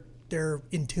they're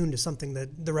in tune to something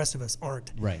that the rest of us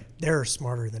aren't. Right. They're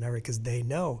smarter than ever because they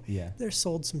know. Yeah. They're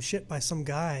sold some shit by some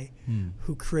guy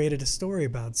who created a story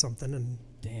about something, and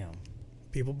Damn.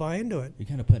 people buy into it. You're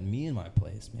kind of putting me in my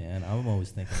place, man. I'm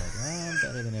always thinking like, I'm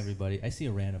better than everybody. I see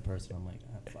a random person, I'm like,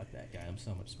 fuck that guy. I'm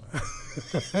so much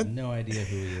smarter. No idea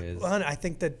who he is. Well, and I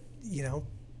think that,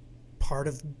 part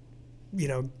of,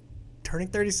 turning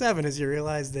 37 is you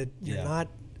realize that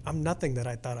I'm nothing that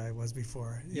I thought I was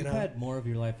before. You've had more of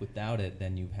your life without it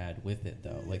than you've had with it,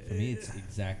 though. Like, for me, it's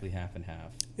exactly half and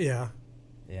half. Yeah.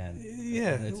 And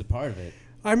Yeah. it's a part of it.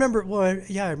 I remember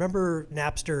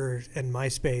Napster and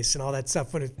MySpace and all that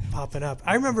stuff when it popping up.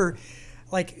 I remember,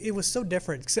 like, it was so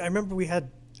different. 'Cause I remember we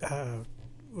had,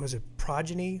 was it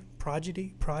Prodigy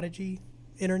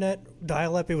internet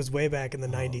dial-up? It was way back in the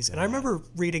 90s. And I remember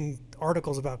reading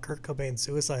articles about Kurt Cobain's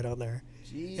suicide on there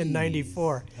in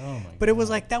 94. Oh, my But it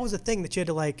was like, that was a thing that you had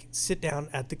to, like, sit down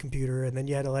at the computer and then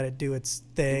you had to let it do its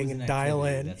thing and dial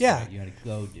in. That's Yeah. right. You had to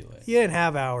go do it. You didn't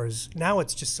have hours. Now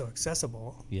it's just so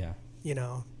accessible. Yeah. It's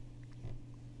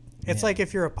Man. like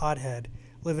if you're a pothead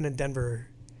living in Denver,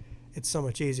 it's so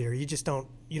much easier. You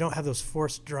don't have those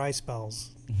forced dry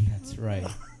spells. That's right.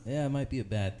 Yeah, it might be a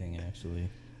bad thing, actually.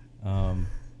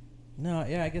 No,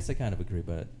 yeah, I guess I kind of agree,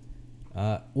 but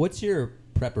what's your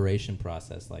preparation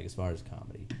process like as far as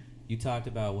comedy? You talked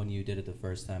about when you did it the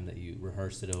first time that you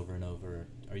rehearsed it over and over.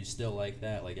 Are you still like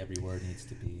that? Like every word needs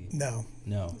to be... No,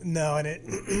 and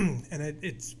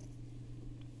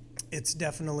it's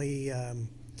definitely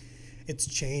it's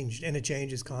changed, and it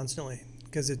changes constantly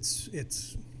because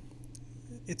it's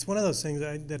one of those things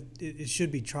that it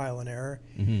should be trial and error.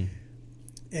 Mm-hmm.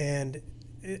 And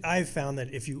I've found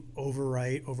that if you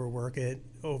overwrite, overwork it,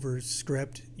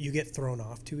 overscript, you get thrown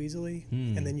off too easily,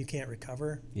 and then you can't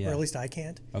recover, or at least I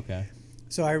can't. Okay.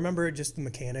 So I remember just the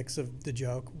mechanics of the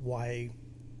joke, why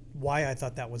I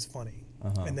thought that was funny,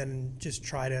 and then just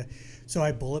so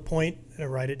I bullet point and I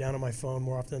write it down on my phone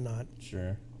more often than not.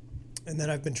 Sure. And then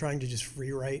I've been trying to just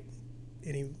free write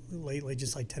lately,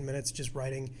 just like 10 minutes, just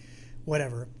writing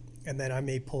whatever. And then I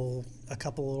may pull a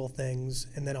couple little things,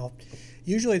 and then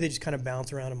usually they just kind of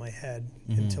bounce around in my head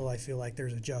until I feel like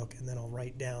there's a joke, and then I'll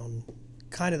write down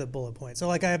kind of the bullet point. So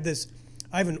like I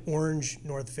have an orange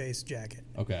North Face jacket.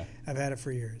 Okay. I've had it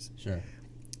for years. Sure.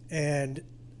 And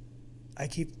I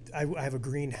have a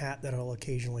green hat that I'll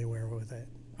occasionally wear with it.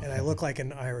 And I look like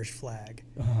an Irish flag.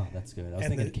 Oh, that's good. I was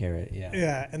thinking carrot, yeah.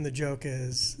 Yeah, and the joke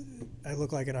is I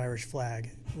look like an Irish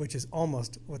flag, which is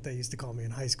almost what they used to call me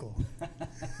in high school.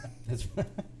 That's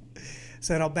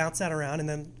So then I'll bounce that around and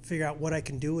then figure out what I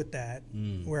can do with that,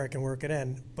 where I can work it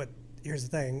in. But here's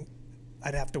the thing,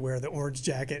 I'd have to wear the orange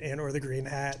jacket and or the green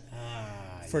hat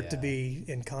for it to be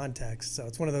in context. So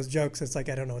it's one of those jokes that's like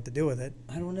I don't know what to do with it.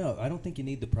 I don't know. I don't think you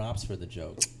need the props for the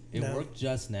joke. It worked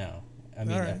just now. I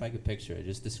mean, if I could picture it,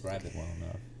 just describe it well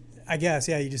enough. I guess,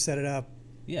 yeah, you just set it up.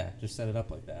 Yeah, just set it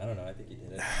up like that. I don't know. I think you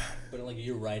did it. But like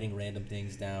you're writing random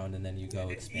things down and then you go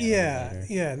expand on it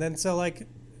later. Yeah. And then so like,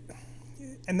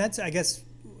 and that's, I guess,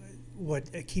 what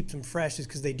keeps them fresh is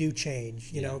because they do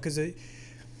change, you know, because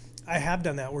I have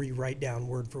done that where you write down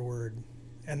word for word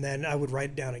and then I would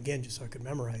write it down again just so I could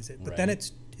memorize it. But then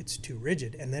it's too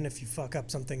rigid. And then if you fuck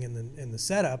up something in the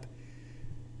setup,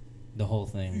 the whole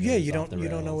thing. Yeah, you don't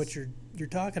know what you're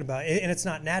talking about, and it's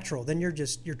not natural. Then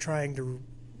you're trying to,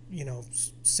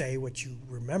 say what you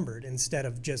remembered instead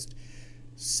of just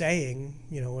saying,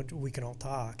 we can all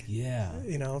talk. Yeah.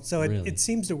 So it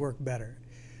seems to work better,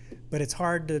 but it's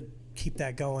hard to keep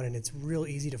that going, and it's real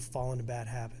easy to fall into bad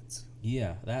habits.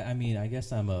 Yeah, I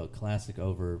guess I'm a classic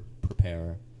over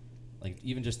preparer. Like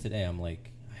even just today, I'm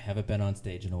like, I haven't been on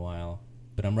stage in a while.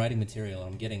 But I'm writing material,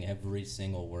 and I'm getting every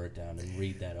single word down and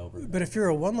read that over. But if you're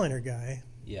a one-liner guy,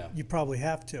 you probably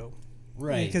have to.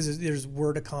 Right. Because there's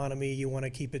word economy. You want to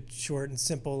keep it short and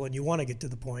simple, and you want to get to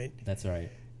the point. That's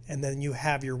right. And then you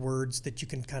have your words that you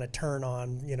can kind of turn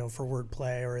on, for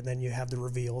wordplay, or then you have the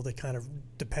reveal that kind of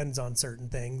depends on certain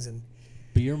things.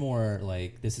 But you're more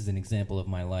like, this is an example of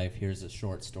my life. Here's a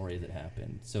short story that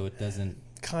happened. So it doesn't...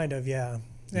 Kind of, yeah.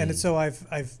 And so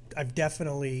I've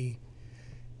definitely...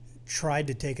 tried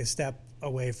to take a step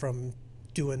away from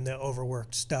doing the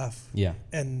overworked stuff. Yeah.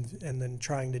 And then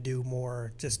trying to do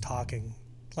more just talking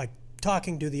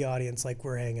to the audience like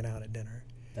we're hanging out at dinner.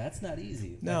 That's not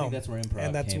easy. No. I think that's where improv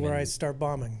And that's came where in. I start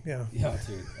bombing. Yeah. Yeah,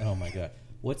 dude. Oh my God.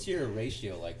 What's your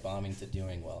ratio like bombing to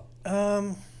doing well?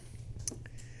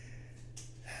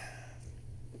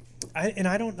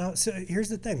 I don't know. So here's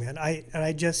the thing, man.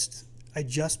 I just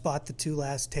bought the 2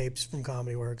 last tapes from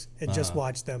Comedy Works and just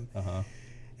watched them.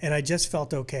 And I just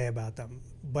felt okay about them.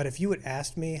 But if you had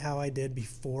asked me how I did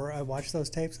before I watched those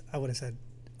tapes, I would have said,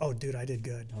 "Oh, dude, I did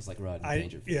good." I was like Rodney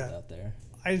Dangerfield out there.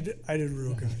 I did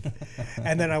real good.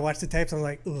 And then I watched the tapes and I'm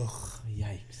like, ugh.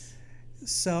 Yikes.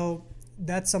 So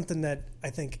that's something that I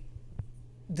think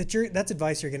that's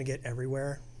advice you're going to get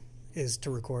everywhere, is to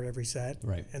record every set.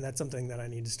 Right. And that's something that I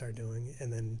need to start doing,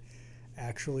 and then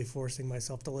actually forcing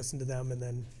myself to listen to them. And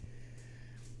then,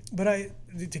 but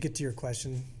to get to your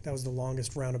question, that was the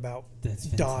longest roundabout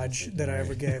dodge that I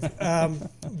ever gave.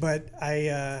 But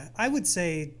I would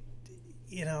say,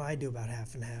 I do about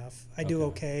half and half. I do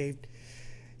okay.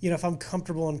 If I'm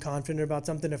comfortable and confident about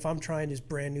something, if I'm trying just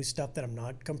brand new stuff that I'm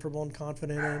not comfortable and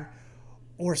confident in,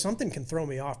 or something can throw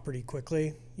me off pretty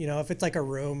quickly. If it's like a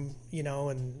room,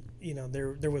 and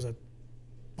there was a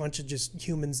bunch of just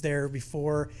humans there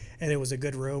before, and it was a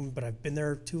good room, but I've been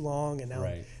there too long, and now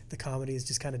the comedy is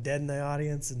just kind of dead in the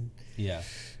audience, and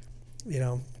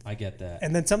I get that.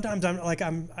 And then sometimes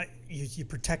you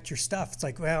protect your stuff. It's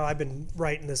like, well, I've been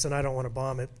writing this, and I don't want to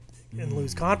bomb it and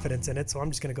lose confidence in it, so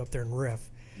I'm just going to go up there and riff.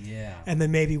 Yeah. And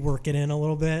then maybe work it in a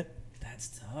little bit.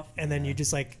 That's tough. And then you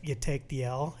just you take the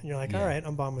L, and you're like, all right,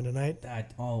 I'm bombing tonight.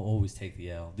 I'll always take the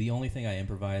L. The only thing I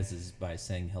improvise is by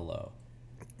saying hello.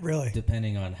 Really?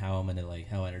 Depending on how I'm gonna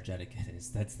how energetic it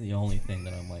is. That's the only thing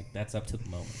that I'm that's up to the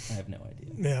moment. I have no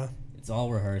idea. Yeah. It's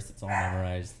all rehearsed. It's all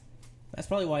memorized. That's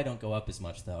probably why I don't go up as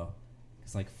much though.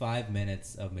 It's 5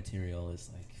 minutes of material is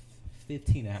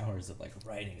 15 hours of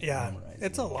writing and memorizing.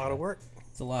 It's a lot of work.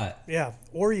 It's a lot. Yeah.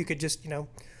 Or you could just,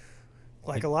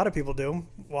 like a lot of people do,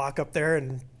 walk up there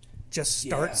and just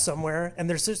start somewhere. And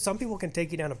there's some people can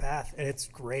take you down a path, and it's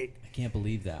great. I can't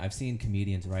believe that. I've seen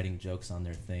comedians writing jokes on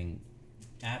their thing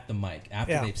at the mic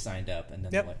after they've signed up, and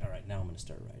then they're like, all right, now I'm going to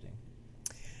start writing.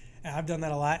 I've done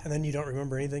that a lot, and then you don't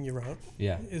remember anything you wrote.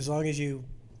 Yeah. As long as you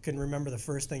can remember the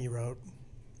first thing you wrote,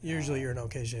 usually you're in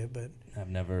okay shape. But I've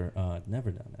never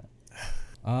done that.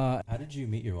 How did you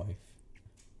meet your wife?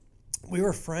 We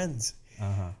were friends.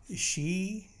 Uh-huh.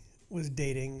 She was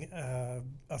dating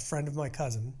a friend of my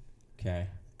cousin. Okay.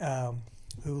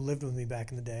 Who lived with me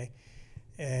back in the day.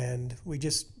 And we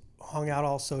just hung out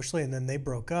all socially, and then they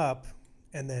broke up,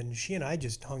 and then she and I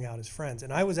just hung out as friends.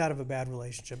 And I was out of a bad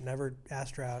relationship, never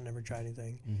asked her out, never tried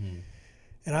anything. Mm-hmm.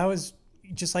 And I was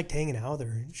just hanging out with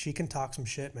her. She can talk some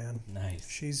shit, man. Nice.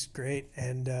 She's great.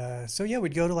 And so, yeah,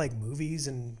 we'd go to movies,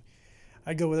 and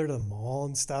I'd go with her to the mall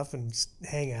and stuff and just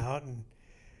hang out.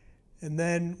 And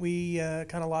then we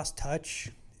kind of lost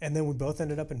touch. And then we both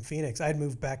ended up in Phoenix. I had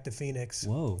moved back to Phoenix.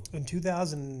 Whoa. In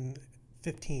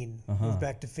 2015, moved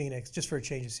back to Phoenix just for a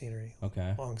change of scenery.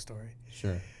 Okay. Long story.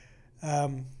 Sure.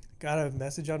 Got a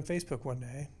message on Facebook one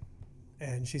day,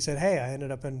 and she said, "Hey, I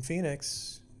ended up in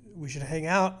Phoenix. We should hang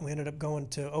out." We ended up going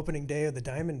to opening day of the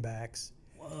Diamondbacks.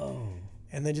 Whoa.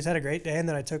 And then just had a great day. And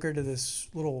then I took her to this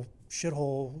little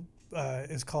shithole.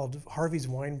 It's called Harvey's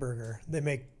Wine Burger. They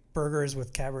make burgers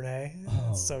with Cabernet. Oh,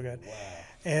 it's so good. Wow.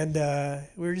 And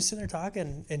we were just sitting there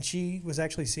talking, and she was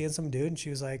actually seeing some dude, and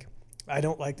she was like, "I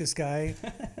don't like this guy,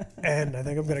 and I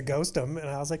think I'm going to ghost him." And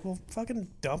I was like, "Well, fucking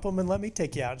dump him and let me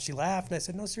take you out." And she laughed, and I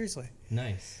said, "No, seriously."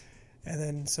 Nice. And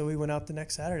then so we went out the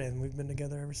next Saturday, and we've been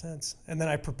together ever since. And then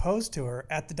I proposed to her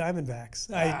at the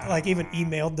Diamondbacks. I even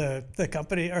emailed the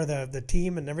company or the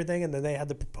team and everything, and then they had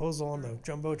the proposal on the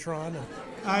Jumbotron.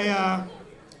 And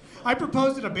I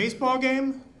proposed at a baseball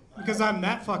game because I'm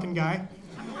that fucking guy.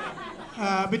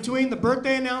 Between the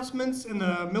birthday announcements and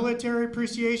the military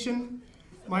appreciation,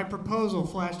 my proposal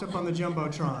flashed up on the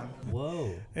Jumbotron.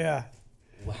 Whoa. Yeah.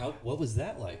 Wow. What was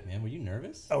that like, man? Were you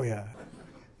nervous? Oh, yeah.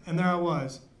 And there I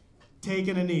was,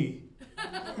 taking a knee,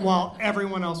 while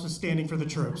everyone else was standing for the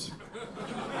troops.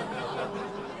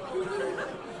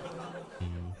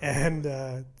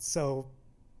 And so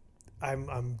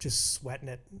I'm just sweating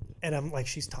it, and I'm like,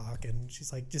 she's talking,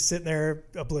 she's like just sitting there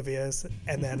oblivious,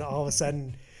 and then all of a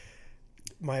sudden,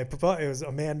 it was,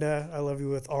 "Amanda, I love you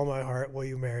with all my heart. Will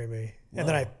you marry me?" And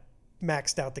then I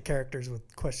maxed out the characters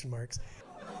with question marks.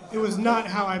 It was not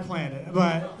how I planned it,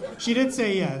 but she did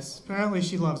say yes. Apparently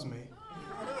she loves me.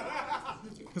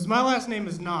 Because my last name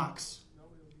is Knox.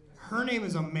 Her name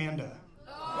is Amanda.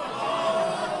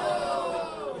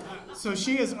 So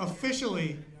she is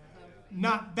officially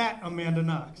not that Amanda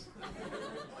Knox.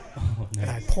 Oh, nice. And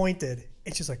I pointed,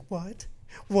 and she's like, "What?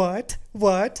 What?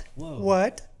 What? Whoa.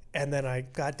 What?" And then I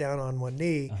got down on one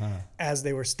knee as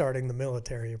they were starting the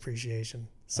military appreciation.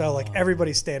 So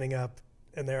everybody's standing up,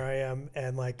 and there I am,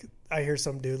 and I hear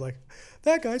some dude like,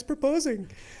 "That guy's proposing,"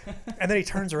 and then he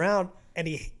turns around, and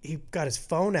he got his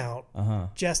phone out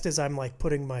just as I'm like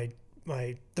putting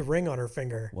the ring on her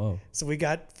finger. Whoa. So we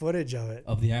got footage of it.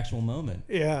 Of the actual moment.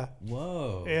 Yeah.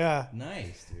 Whoa. Yeah.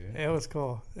 Nice, dude. It was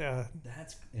cool. Yeah.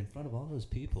 That's in front of all those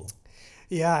people.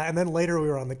 Yeah. And then later we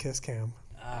were on the kiss cam.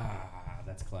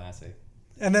 That's classic.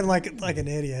 And then like an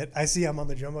idiot, I see I'm on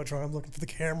the Jumbotron. I'm looking for the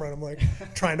camera and I'm like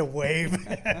trying to wave.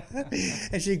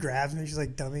 And she grabs me. She's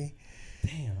like, dummy.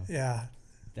 Damn. Yeah.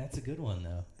 That's a good one,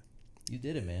 though. You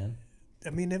did it, man.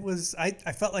 I mean, it was, I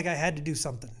felt like I had to do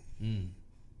something.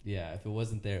 Yeah, if it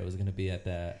wasn't there, it was going to be at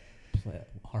that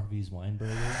Harvey's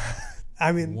Weinberger.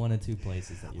 I mean, one of two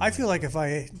places that I feel like if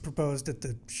I proposed at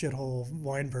the shithole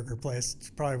Weinberger place,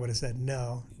 she probably would have said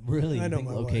no. Really? I You know think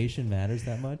my location matters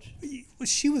that much?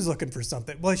 She was looking for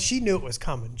something. Well, she knew it was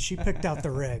coming. She picked out the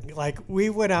ring. Like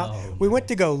we went out, we went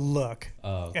to go look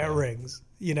at rings.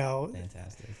 You know,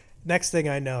 Fantastic. Next thing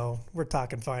I know, we're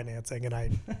talking financing, and I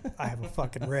have a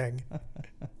fucking ring.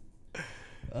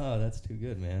 Oh, that's too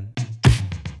good, man.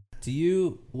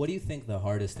 What do you think the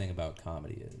hardest thing about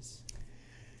comedy is?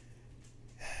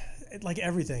 Like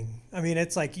everything. I mean,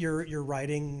 it's like you're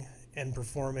writing and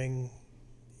performing,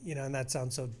 you know, and that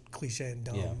sounds so cliche and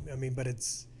dumb. Yeah. I mean, but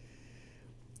it's,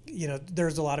 you know,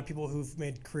 there's a lot of people who've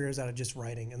made careers out of just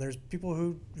writing, and there's people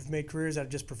who've made careers out of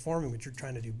just performing, but you're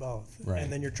trying to do both. Right.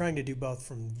 And then you're trying to do both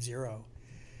from zero.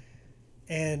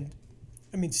 And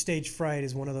I mean, stage fright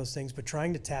is one of those things, but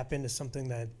trying to tap into something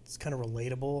that's kind of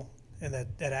relatable and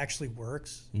that actually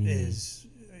works is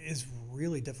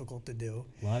really difficult to do.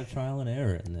 A lot of trial and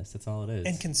error in this. That's all it is.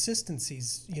 And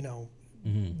consistency's, you know,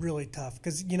 really tough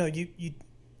because, you know, you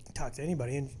talk to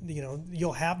anybody and, you know,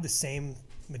 you'll have the same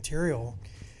material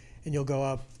and you'll go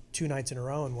up 2 nights in a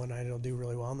row and one night it'll do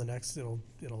really well and the next it'll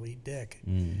eat dick.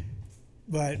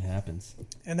 But it happens.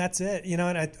 And that's it. You know,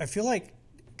 and I feel like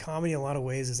comedy in a lot of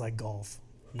ways is like golf.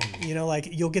 You know, like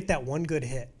you'll get that one good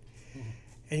hit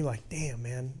and you're like, damn,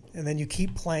 man. And then you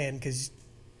keep playing because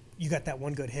you got that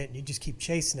one good hit and you just keep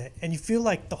chasing it. And you feel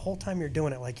like the whole time you're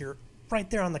doing it, like you're right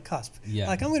there on the cusp. Yeah.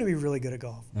 Like, I'm going to be really good at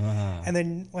golf. And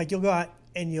then, like, you'll go out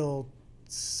and you'll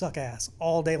suck ass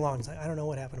all day long. It's like, I don't know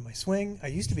what happened to my swing. I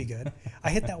used to be good. I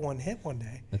hit that one hit one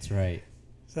day. That's right.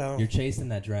 So you're chasing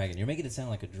that dragon. You're making it sound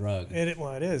like a drug. It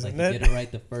is. Like, and you get it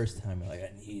right the first time. You're like,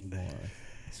 I need more.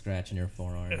 Scratching your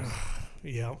forearms.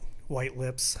 Yeah. White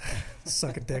lips.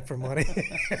 Sucking dick for money.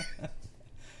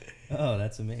 Oh,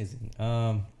 that's amazing.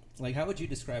 Like, how would you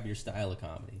describe your style of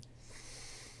comedy?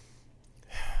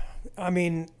 I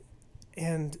mean,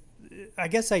 and I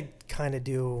guess I kind of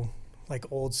do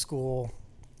like old school.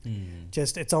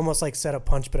 Just, it's almost like set a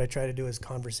punch, but I try to do as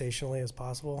conversationally as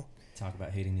possible. Talk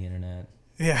about hating the internet.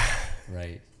 Yeah.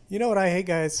 Right. You know what I hate,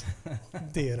 guys?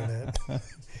 The internet.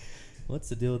 What's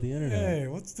the deal with the internet? Hey,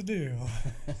 what's the deal?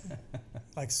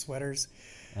 Like sweaters.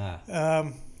 Yeah,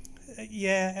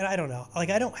 and I don't know. Like,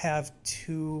 I don't have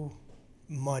too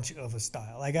much of a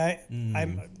style. Like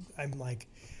I'm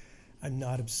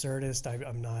not absurdist.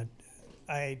 I'm not.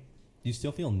 Do you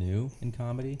still feel new in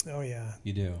comedy? Oh yeah.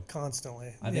 You do.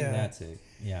 Constantly. I think that's it.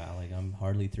 Yeah, like I'm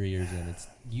hardly 3 years in. It's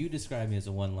you describe me as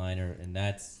a one-liner, and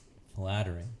that's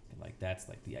flattering. Like that's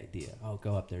like the idea. Oh,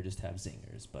 go up there, just have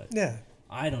zingers. But yeah,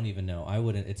 I don't even know. I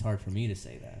wouldn't. It's hard for me to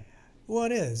say that. Well,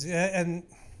 it is, and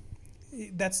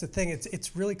that's the thing.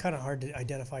 It's really kind of hard to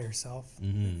identify yourself,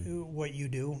 what you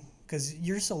do, because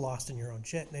you're so lost in your own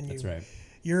shit. And then that's right.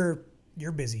 You're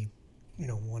busy, you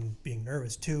know, one, being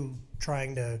nervous, two,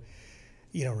 trying to,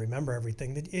 you know, remember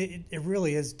everything. It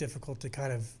really is difficult to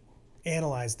kind of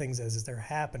analyze things as they're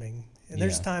happening. And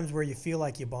there's times where you feel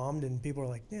like you bombed and people are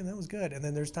like, "Man, that was good." And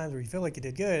then there's times where you feel like you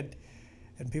did good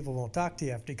and people won't talk to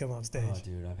you after you come off stage. Oh,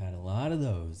 dude, I've had a lot of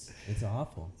those. It's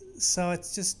awful. So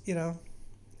it's just, you know,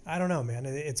 I don't know, man.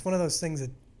 It's one of those things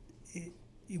that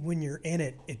when you're in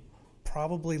it, it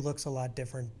probably looks a lot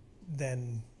different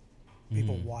than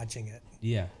people watching it.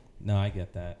 Yeah. No, I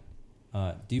get that.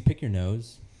 Do you pick your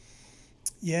nose?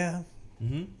 Yeah.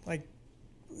 Like,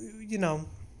 you know,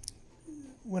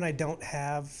 when I don't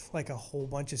have like a whole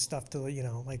bunch of stuff to, you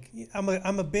know, like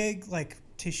I'm a big like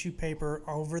tissue paper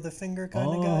over the finger kind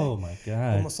of guy. Oh my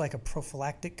God. Almost like a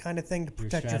prophylactic kind of thing to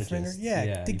protect your finger.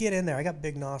 Yeah, to get in there. I got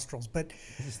big nostrils, but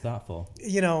this is thoughtful.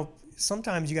 You know,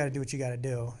 sometimes you got to do what you got to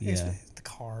do. Yeah. The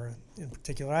car in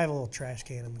particular. I have a little trash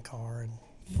can in the car and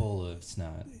full of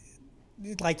snot.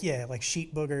 Like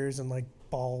sheet boogers and like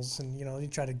balls, and you know, you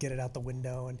try to get it out the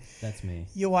window. And that's me.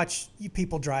 You watch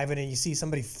people driving and you see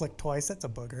somebody flick twice. That's a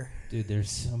booger. Dude, there's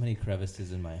so many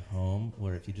crevices in my home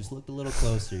where if you just looked a little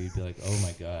closer, you'd be like, oh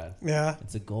my God. Yeah.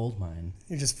 It's a gold mine.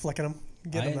 You're just flicking them.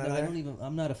 Get them out of there.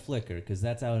 I'm not a flicker because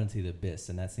that's out into the abyss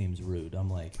and that seems rude. I'm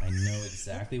like, I know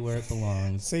exactly where it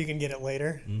belongs. So you can get it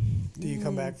later. Do you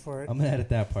come back for it? I'm gonna edit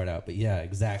that part out, but yeah,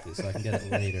 exactly. So I can get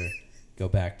it later. Go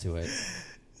back to it.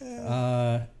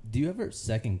 Do you ever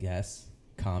second guess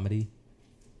comedy?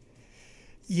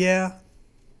 Yeah.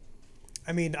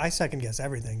 I mean, I second guess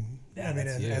everything. Yeah, I mean,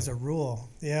 that's you. as a rule.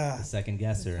 Yeah. The second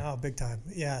guesser. Oh, big time.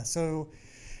 Yeah. So,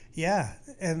 yeah.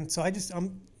 And so I just,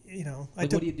 you know,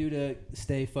 Like, what do you do to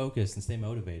stay focused and stay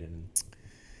motivated? And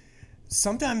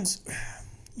sometimes,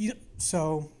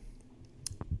 so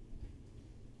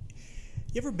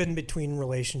you ever been between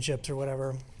relationships or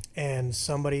whatever, and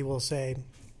somebody will say,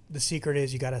 the secret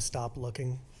is you got to stop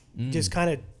looking. Just kind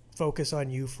of focus on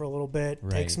you for a little bit,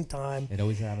 Right. take some time, it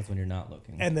always happens when you're not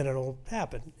looking. and then it'll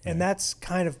happen. Right. And that's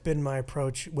kind of been my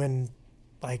approach when,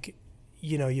 like,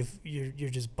 you know, you're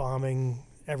just bombing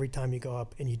every time you go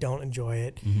up and you don't enjoy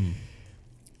it. Mm-hmm.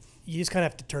 You just kind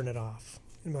of have to turn it off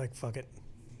and be like, fuck it,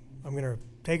 I'm gonna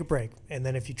take a break. And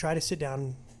then if you try to sit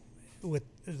down with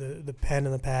the pen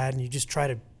and the pad and you just try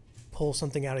to pull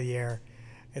something out of the air,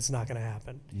 it's not going to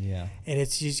happen. Yeah. And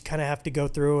it's, you just kind of have to go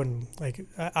through, and like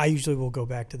I usually will go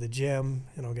back to the gym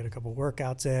and I'll get a couple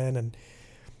workouts in and,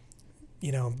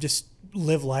 you know, just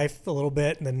live life a little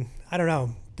bit. And then, I don't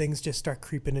know, things just start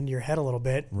creeping into your head a little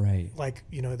bit. Right. Like,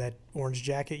 you know, that orange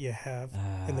jacket you have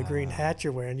and the green hat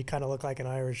you're wearing, you kind of look like an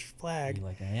Irish flag. You're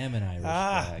like, I am an Irish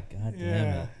flag. God damn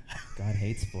yeah. it. God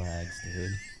hates flags,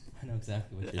 dude. I know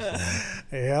exactly what you're saying.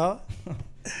 Yeah.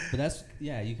 But that's,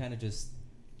 yeah, you kind of just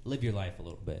live your life a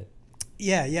little bit.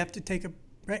 Yeah, you have to take a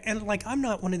right. And like, I'm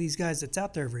not one of these guys that's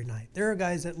out there every night. There are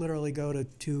guys that literally go to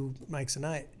 2 mics a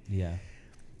night. Yeah.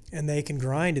 And they can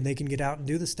grind and they can get out and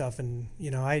do the stuff. And, you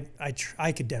know,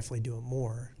 I could definitely do it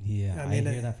more. Yeah, I mean,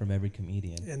 I hear that from every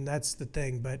comedian. And that's the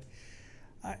thing. But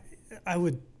I'm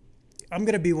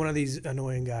going to be one of these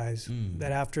annoying guys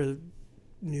that after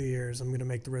New Year's, I'm going to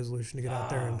make the resolution to get out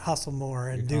there and hustle more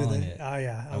and You're do calling the. it. Oh,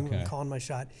 yeah. I'm Okay. calling my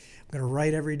shot. I'm going to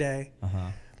write every day. Uh-huh.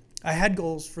 I had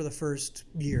goals for the first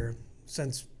year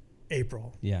since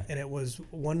April. Yeah. And it was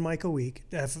 1 mic a week.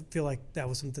 I feel like that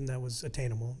was something that was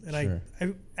attainable. And Sure.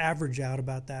 I average out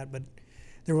about that, but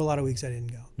there were a lot of weeks I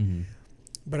didn't go. Mm-hmm.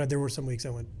 But there were some weeks I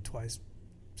went twice,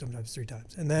 sometimes 3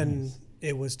 times. And then Nice.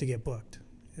 it was to get booked.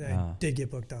 And I did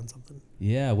get booked on something.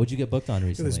 Yeah, what'd you get booked on It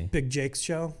was recently? Big Jake's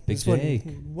show. Big This one Jake.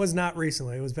 was not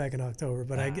recently. It was back in October.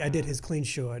 But I did his clean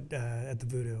show at the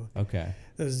Voodoo. Okay.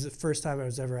 It was the first time I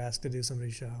was ever asked to do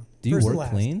somebody's show. Do you First and work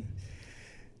last. clean?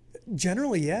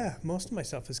 Generally, yeah. Most of my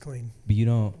stuff is clean. But you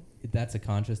don't, that's a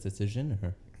conscious decision?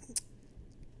 Or?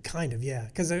 Kind of, yeah.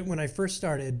 Because when I first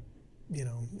started, you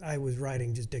know, I was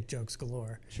writing just dick jokes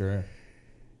galore. Sure.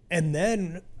 And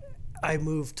then I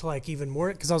moved to like even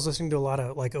more, because I was listening to a lot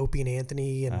of like Opie and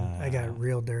Anthony, and I got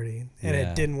real dirty. And Yeah.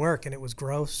 it didn't work, and it was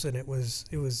gross, and it was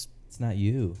It's not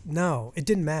you. no, it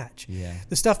didn't match. Yeah.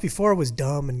 The stuff before was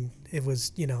dumb, and it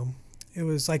was, you know, it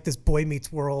was like this Boy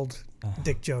Meets World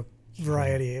dick joke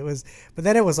variety. It was, but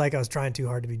then it was like I was trying too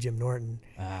hard to be Jim Norton,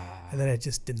 and then it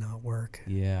just did not work.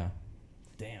 Yeah.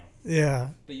 Damn. Yeah.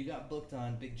 But you got booked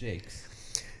on Big Jake's.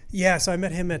 Yeah, so I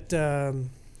met him at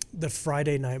the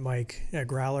Friday night mic at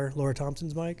Growler, Laura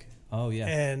Thompson's mic. Oh, yeah.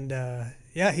 And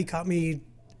yeah, he caught me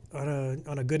on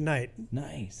a good night.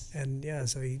 Nice. And yeah,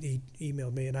 so he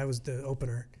emailed me, and I was the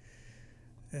opener.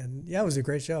 And yeah, it was a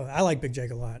great show. I like Big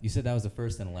Jake a lot. You said that was the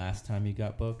first and last time you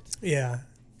got booked? Yeah.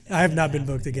 I have not been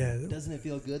booked again. Doesn't it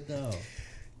feel good, though?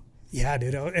 Yeah,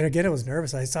 dude. And again, I was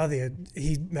nervous. I saw he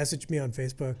messaged me on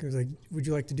Facebook. He was like, "Would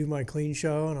you like to do my clean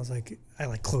show?" And I was like, I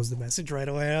like closed the message right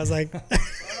away. I was like,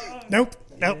 nope.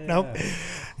 And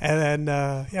then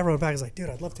yeah, I wrote back. I was like, dude,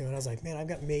 I'd love to. And I was like, man, I've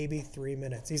got maybe 3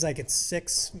 minutes. He's like, it's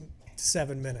 6 to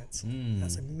 7 minutes. I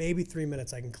was like, maybe 3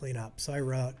 minutes I can clean up. So I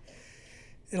wrote,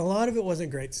 and a lot of it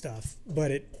wasn't great stuff,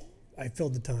 but I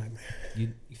filled the time.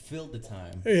 You filled the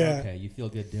time. Yeah. Okay, you feel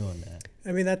good doing that.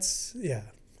 I mean, that's, yeah.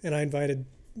 And I invited,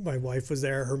 my wife was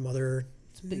there, her mother.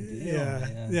 It's a big deal, Yeah.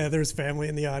 man. Yeah, there was family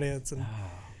in the audience. And Wow.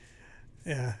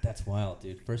 yeah. That's wild,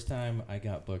 dude. First time I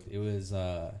got booked, it was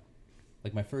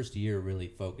like my first year really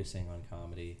focusing on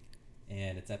comedy.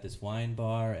 And it's at this wine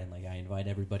bar, and like I invite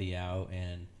everybody out,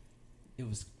 and it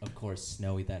was, of course,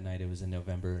 snowy that night. It was in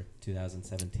November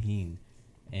 2017.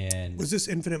 And Was this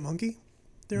Infinite Monkey?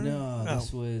 There? no, Oh.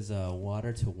 this was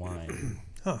Water to Wine.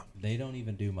 Huh. They don't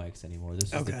even do mics anymore.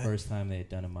 This was the Okay. first time they had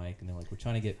done a mic, and they're like, we're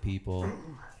trying to get people.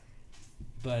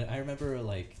 But I remember,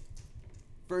 like,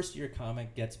 first year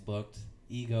comic gets booked,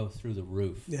 ego through the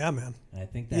roof. Yeah, man. And I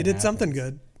think that You did something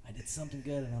happens. good. I did something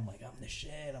good, and I'm like, I'm the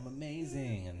shit. I'm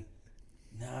amazing. And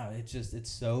No, it's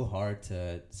so hard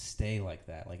to stay like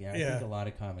that. Like I think a lot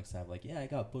of comics have like, I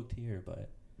got booked here, but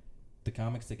the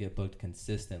comics that get booked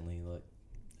consistently, like,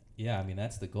 I mean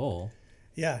that's the goal.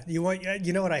 Yeah, you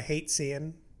know what I hate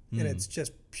seeing, and it's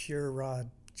just pure raw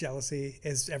jealousy.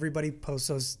 Is everybody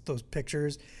posts those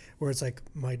pictures where it's like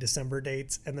my December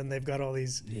dates, and then they've got all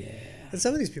these. Yeah. And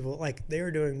some of these people, like, they are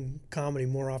doing comedy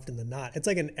more often than not. It's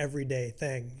like an everyday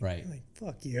thing. Right. Like,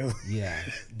 fuck you. Yeah.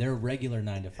 Their regular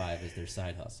 9 to 5 is their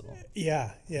side hustle.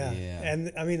 Yeah.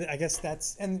 And I mean, I guess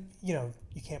that's, and you know,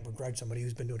 you can't begrudge somebody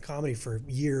who's been doing comedy for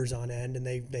years on end, and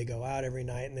they go out every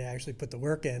night and they actually put the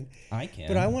work in. I can.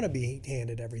 But I want to be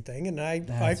handed everything, and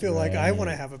I feel like I want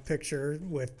to have a picture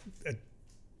with a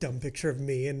dumb picture of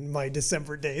me and my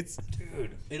December dates.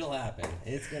 Dude, it'll happen.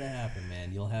 It's gonna happen,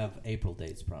 man. You'll have April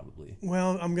dates probably.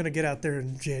 Well, I'm gonna get out there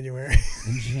in January.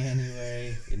 In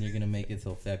January, and you're gonna make it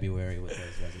till February with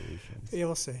those resolutions. Yeah,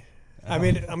 we'll see. I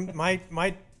mean,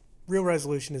 my real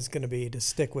resolution is gonna be to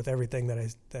stick with everything that I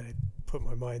put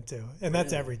my mind to, and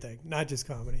that's everything, not just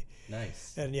comedy.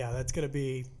 Nice. And yeah, that's gonna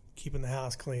be keeping the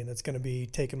house clean. That's gonna be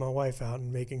taking my wife out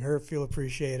and making her feel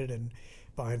appreciated, and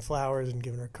buying flowers and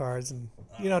giving her cards, and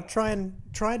you know, trying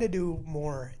to do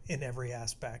more in every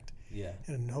aspect. Yeah.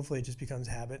 And hopefully it just becomes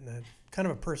habit and a kind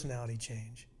of a personality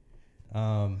change.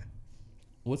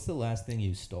 What's the last thing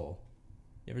you stole?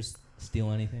 You ever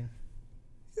steal anything?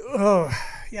 Oh,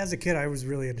 yeah. As a kid, I was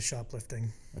really into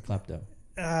shoplifting. A klepto?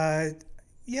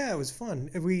 Yeah, it was fun.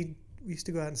 We used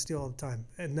to go out and steal all the time,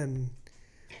 and then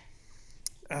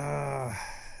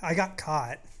I got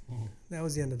caught. That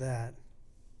was the end of that.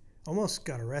 Almost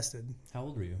got arrested. How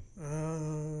old were you?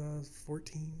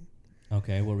 14.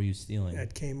 Okay, what were you stealing?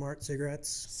 At Kmart, cigarettes.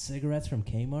 Cigarettes from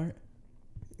Kmart?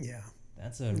 Yeah.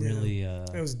 That's a really...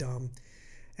 It was dumb.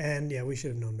 And yeah, we should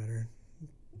have known better.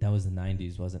 That was the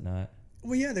 90s, was it not?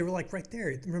 Well, yeah, they were like right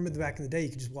there. Remember back in the day, you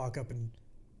could just walk up and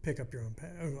pick up your own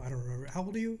pet. Oh, I don't remember. How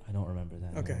old are you? I don't remember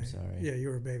that. Okay. No, I'm sorry. Yeah, you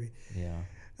were a baby.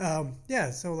 Yeah. Yeah,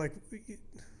 so like,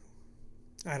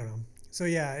 I don't know. So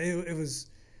yeah, it was...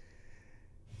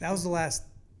 That was the last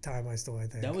time I stole, I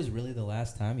think. That was really the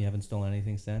last time? You haven't stolen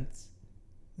anything since?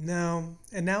 No.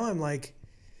 And now I'm like,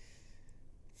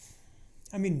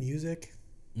 I mean, music.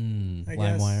 I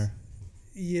guess. LimeWire?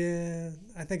 Yeah.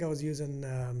 I think I was using,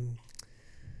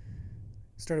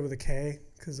 started with a K,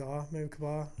 Kazaa, maybe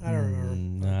Kabaa. I don't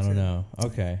remember. I don't know.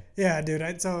 Okay. Yeah,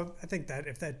 dude. So I think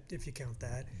if you count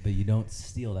that. But you don't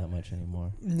steal that much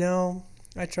anymore. No,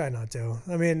 I try not to.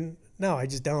 I mean, no, I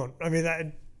just don't. I mean,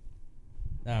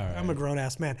 All right. I'm a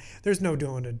grown-ass man. There's no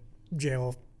going to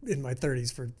jail in my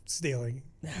 30s for stealing.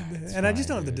 And I just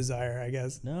don't have the desire, I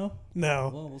guess. No?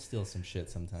 No. Well, we'll steal some shit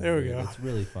sometime. There we go. It's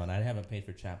really fun. I haven't paid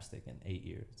for chapstick in 8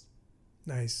 years.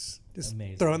 Nice. Just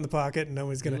Amazing. throw it in the pocket and no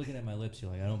one's You're going to... looking at my lips,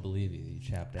 you're like, I don't believe you, you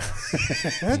chapped ass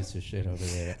piece of shit over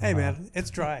there. Hey, man,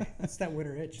 it's dry. It's that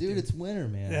winter itch. Dude, it's winter,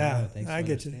 man. Yeah, thanks I for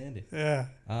get you. understanding. Yeah.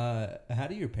 How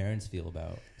do your parents feel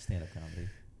about stand-up comedy?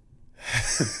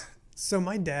 So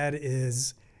my dad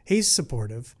he's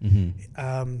supportive.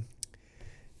 Mm-hmm.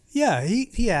 Yeah,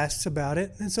 he asks about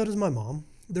it, and so does my mom.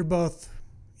 They're both,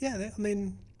 I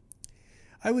mean,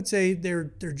 I would say they're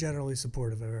generally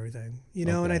supportive of everything, you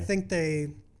know. Okay. And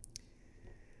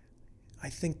I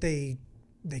think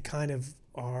they kind of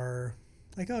are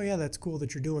like, oh yeah, that's cool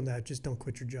that you're doing that. Just don't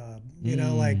quit your job, you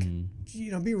know. Like,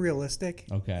 you know, be realistic.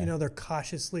 Okay. You know, they're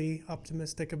cautiously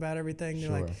optimistic about everything. They're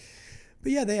Sure. like,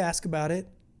 but yeah, they ask about it,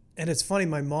 and it's funny.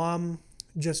 My mom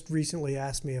just recently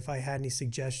asked me if I had any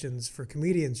suggestions for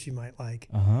comedians she might like.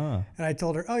 Uh-huh. And I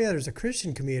told her, oh, yeah, there's a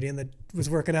Christian comedian that was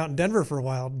working out in Denver for a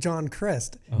while, John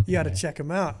Crist. You got to Okay. check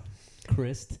him out.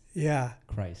 Christ? Yeah.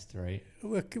 Christ, right?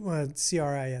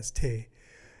 Crist.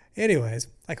 Anyways,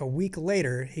 like a week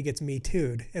later, he gets Me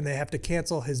Too'd, and they have to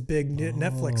cancel his big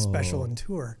Netflix special and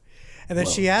tour. And then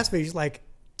she asked me, she's like,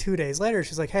 2 days later,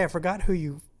 she's like, hey, I forgot who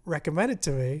you recommended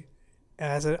to me.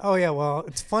 And I said, oh, yeah, well,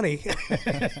 it's funny.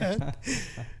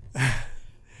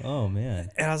 Oh,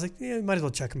 man. And I was like, yeah, you might as well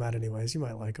check him out anyways. You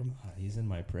might like him. He's in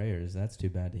my prayers. That's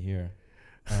too bad to hear.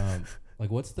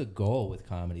 Like, what's the goal with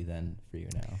comedy then for you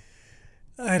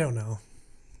now? I don't know.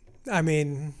 I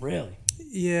mean, Really?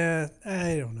 yeah,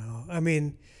 I don't know. I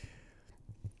mean,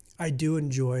 I do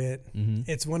enjoy it. Mm-hmm.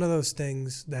 It's one of those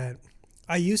things that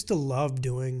I used to love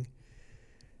doing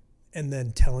and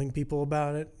then telling people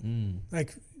about it.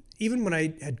 Like, even when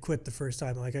I had quit the first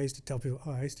time, like I used to tell people,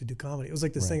 oh, I used to do comedy. It was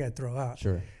like this thing I'd throw out.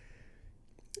 Sure.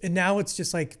 And now it's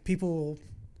just like people,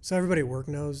 so everybody at work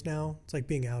knows now. It's like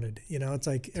being outed, you know? It's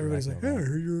like everybody's like, know oh,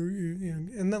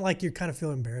 and then like you kind of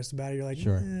feel embarrassed about it. You're like,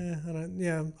 Sure.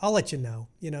 I'll let you know.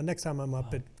 You know, next time I'm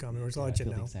up at Comedy Works, I'll let you I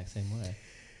feel know. the exact same way.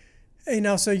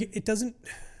 So it doesn't,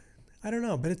 I don't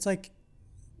know, but it's like,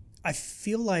 I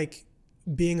feel like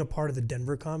being a part of the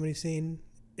Denver comedy scene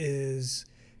is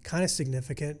kind of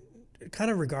significant,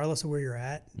 kind of regardless of where you're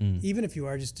at. Even if you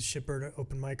are just a shipper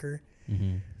open micer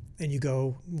and you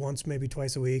go once, maybe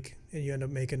twice a week, and you end up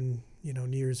making,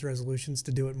 New Year's resolutions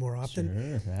to do it more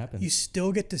often. Sure, it happens. You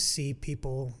still get to see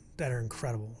people that are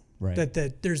incredible. Right.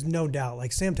 That there's no doubt.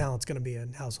 Like Sam Tallent's going to be a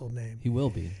household name. He will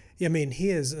be. I mean, he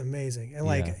is amazing.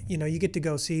 And you get to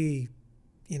go see,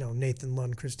 Nathan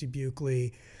Lund, Christy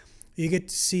Buckley. You get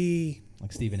to see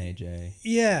Like Stephen A.J.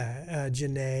 Yeah,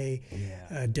 Janae.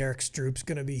 Yeah. Derek Stroop's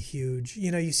going to be huge.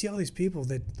 You see all these people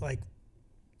that, like,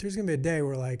 there's going to be a day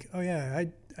where, like, oh, yeah,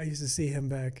 I used to see him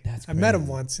back. That's I met him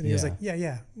crazy. once, and he was like,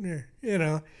 yeah.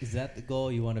 Is that the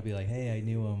goal? You want to be like, hey, I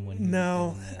knew him when he No,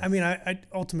 was doing this? I mean, I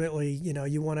ultimately,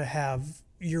 you want to have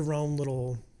your own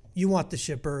little, you want the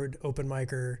shipper open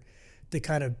micer to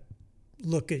kind of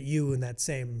look at you in that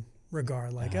same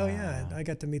regard. Like, oh, yeah, I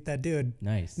got to meet that dude.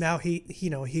 Nice. Now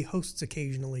he hosts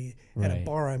occasionally at a Right.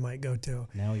 bar I might go to.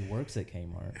 Now he works at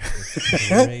Kmart. It's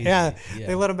crazy. Yeah,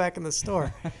 they let him back in the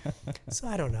store. So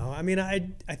I don't know. I mean, I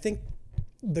think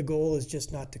the goal is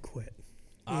just not to quit,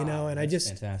 and I that's just,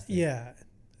 fantastic. yeah,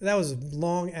 that was a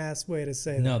long ass way to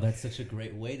say that. No, that's such a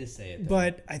great way to say it. though.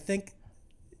 But I think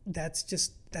that's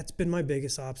been my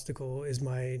biggest obstacle is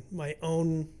my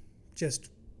own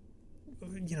just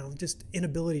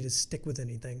inability to stick with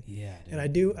anything. Yeah.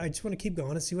 Dude. And I just want to keep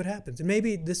going and see what happens. And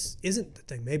maybe this isn't the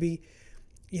thing. Maybe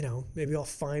I'll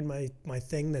find my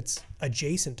thing that's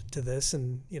adjacent to this,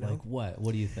 and Like what?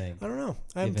 What do you think? I don't know.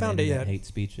 I You haven't have an found it internet yet. Hate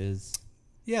speeches.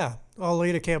 Yeah, I'll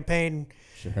lead a campaign,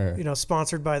 Sure.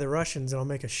 sponsored by the Russians, and I'll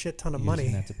make a shit ton of You're just money.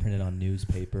 gonna have to print it on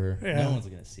newspaper. Yeah. No one's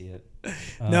gonna see it.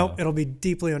 Nope, it'll be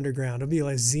deeply underground. It'll be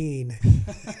like zine.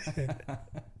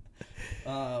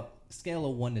 Scale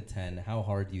of 1 to 10. How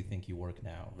hard do you think you work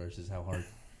now versus how hard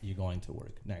you're going to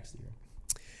work next year?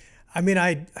 I mean,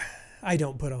 I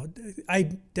don't put I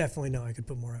definitely know I could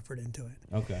put more effort into it.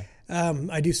 Okay.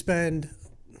 I do spend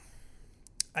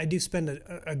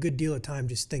a good deal of time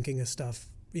just thinking of stuff,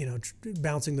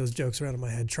 bouncing those jokes around in my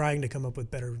head, trying to come up with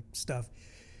better stuff.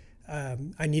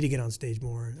 I need to get on stage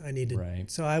more. I need to. Right.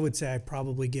 So I would say I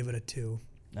probably give it a 2,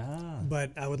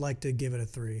 but I would like to give it a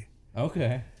 3.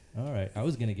 Okay. All right. I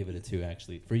was gonna give it a 2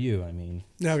 actually. For you, I mean.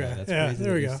 Okay. So that's Yeah, crazy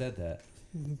there that we you go. said that.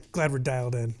 Glad we're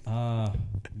dialed in.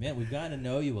 Man, we've gotten to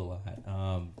know you a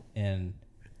lot. And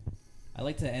I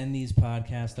like to end these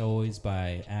podcasts always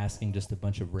by asking just a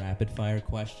bunch of rapid fire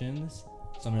questions.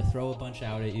 So I'm going to throw a bunch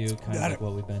out at you, kind of Got like it.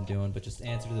 what we've been doing, but just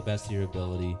answer to the best of your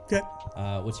ability. Okay.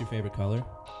 What's your favorite color?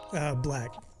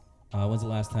 Black. When's the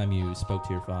last time you spoke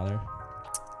to your father?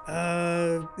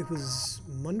 It was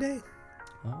Monday.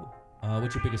 Oh.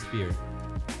 What's your biggest fear?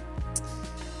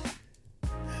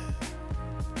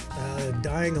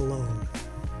 Dying alone.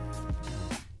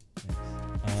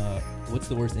 What's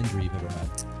the worst injury you've ever had?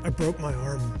 I broke my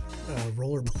arm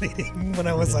rollerblading when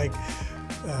I was like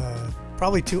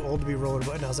probably too old to be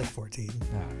rollerblading. I was like 14.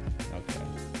 Okay.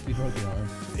 You broke your arm.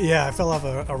 Yeah, I fell off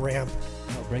a ramp.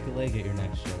 Oh, break a leg at your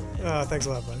next show. man. Thanks a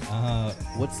lot, buddy.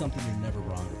 What's something you're never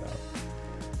wrong about?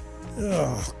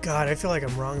 Oh God, I feel like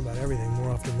I'm wrong about everything more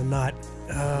often than not.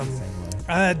 Same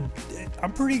way.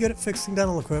 I'm pretty good at fixing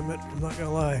dental equipment. I'm not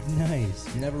gonna lie. Nice.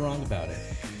 You're never wrong about it.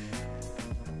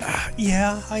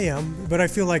 Yeah, I am, but I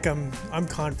feel like I'm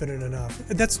confident enough.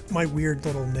 That's my weird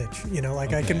little niche,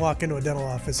 Like I can Okay. walk into a dental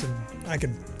office and I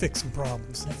can fix some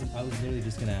problems. I was literally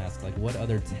just gonna ask, like, what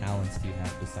other talents do you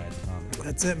have besides comedy?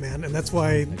 That's it, man, and that's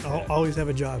why Okay. I'll always have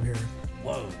a job here.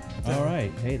 Whoa. All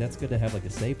right. Hey, that's good to have like a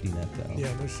safety net, though.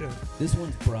 Yeah, no shit. This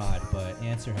one's broad, but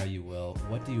answer how you will.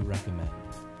 What do you recommend?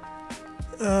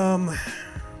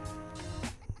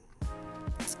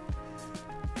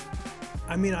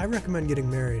 I mean, I recommend getting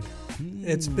married.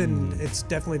 It's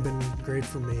definitely been great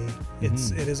for me. It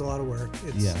is a lot of work.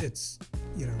 It's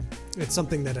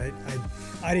something that I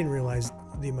didn't realize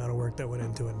the amount of work that went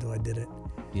into it until I did it.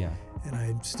 Yeah. And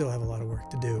I still have a lot of work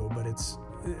to do, but it's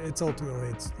ultimately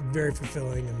it's very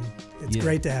fulfilling, and it's Yeah.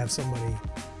 great to have somebody.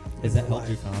 Has in that your helped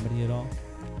your life. comedy at all?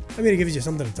 I mean, it gives you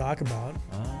something to talk about.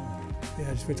 Ah.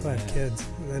 Yeah, just wait till I have Yeah. kids,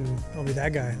 and then I'll be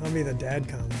that guy. I'll be the dad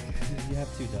comic. You have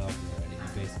 2 dogs already.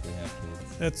 You basically have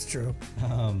kids. That's true.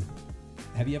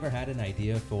 Have you ever had an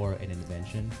idea for an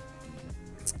invention?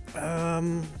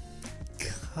 Kind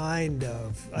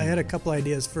of. I had a couple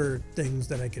ideas for things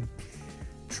that I could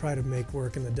try to make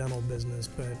work in the dental business,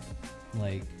 but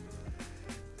Like,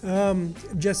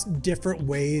 just different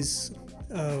ways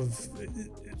of.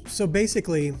 So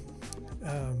basically,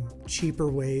 cheaper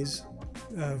ways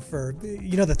for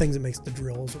the things that makes the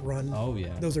drills run. Oh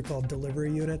yeah. Those are called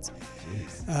delivery units.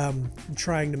 Jeez. I'm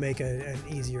trying to make an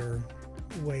easier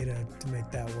way to make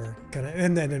that work.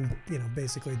 And then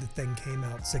basically the thing came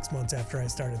out 6 months after I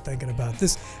started thinking about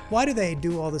this. Why do they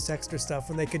do all this extra stuff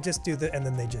when they could just do that? And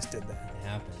then they just did that. It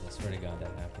happens. I swear to God,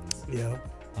 that happens.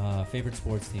 Yeah. Favorite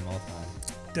sports team all time?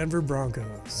 Denver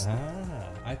Broncos.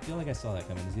 I feel like I saw that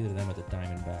coming. It's either them or the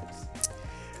Diamondbacks.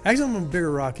 Actually, I'm a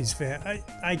bigger Rockies fan.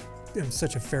 I am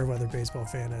such a fair weather baseball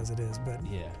fan as it is, but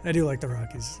Yeah. I do like the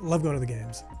Rockies. Love going to the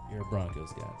games. You're a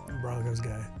Broncos guy. I'm a Broncos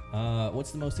guy.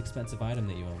 What's the most expensive item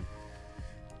that you own?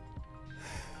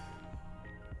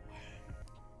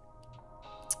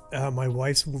 My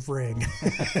wife's ring.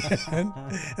 And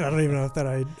I don't even know if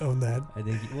I own that. I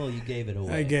think. You gave it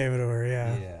away. I gave it to her,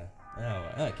 yeah. Yeah. Oh,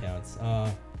 that counts.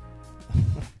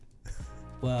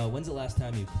 Well, when's the last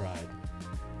time you cried?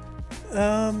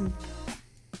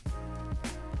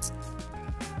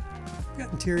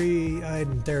 Gotten teary-eyed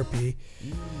in therapy.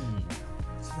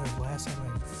 It's the last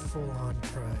time I full-on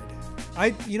cried.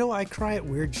 I cry at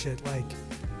weird shit like.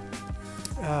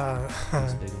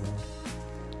 It's big enough.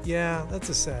 Yeah, that's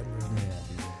a sad movie.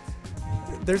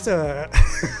 Yeah. There's a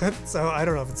so I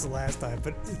don't know if it's the last time,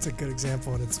 but it's a good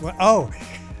example, and it's what. Oh,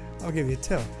 I'll give you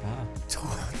two.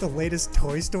 The latest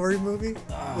Toy Story movie.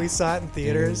 We saw it in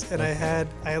theaters, dude, and okay.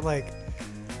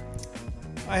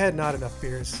 I had not enough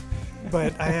beers,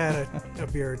 but I had a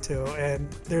beer or two. And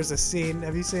there's a scene.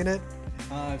 Have you seen it?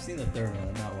 I've seen the third one.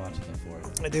 I'm not watching the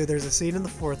fourth. Dude, there's a scene in the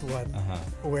fourth one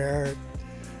where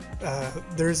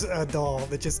there's a doll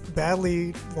that just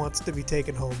badly wants to be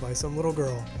taken home by some little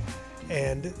girl,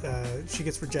 and she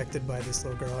gets rejected by this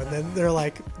little girl, and then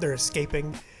they're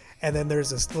escaping, and then there's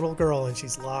this little girl, and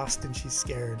she's lost and she's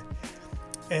scared,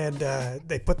 and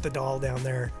they put the doll down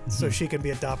there so she can be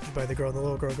adopted by the girl, and the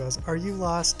little girl goes, "Are you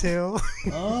lost too?"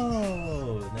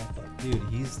 Oh, dude,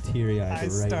 he's teary-eyed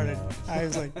now. I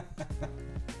was like,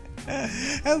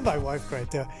 and my wife cried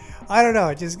too. I don't know.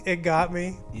 It got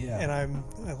me. Yeah. And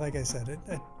like I said, it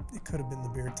could have been the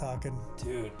beer talking.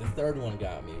 Dude, the third one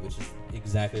got me, which is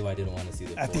exactly why I didn't want to see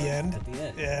the At the fourth. end? At the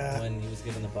end. Yeah. When he was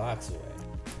giving the box away.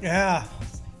 Yeah. I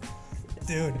was like,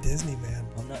 Dude, Disney, man.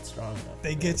 I'm not strong enough.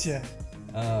 They for get this. you.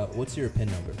 What's your PIN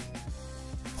number?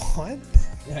 What?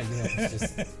 Yeah,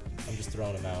 I'm just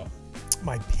throwing them out.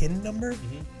 My PIN number?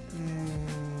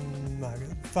 Mm-hmm. Not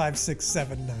good.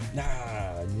 5679. Nah,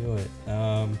 I knew it.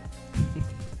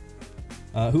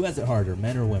 Who has it harder,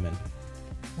 men or women?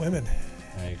 Women.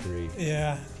 I agree.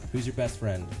 Yeah. Who's your best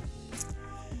friend?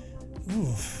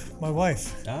 Ooh, my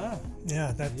wife. Ah, Yeah,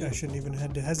 I Beautiful. shouldn't even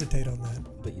had to hesitate on that.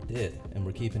 but you did, and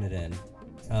we're keeping it in.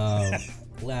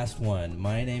 Last one.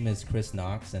 My name is Chris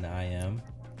Knox, and I am.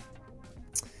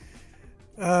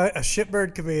 A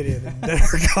shitbird comedian in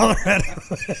Denver, Colorado.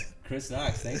 Chris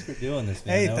Knox. Thanks for doing this,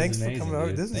 man. Hey, That was thanks for amazing, coming over.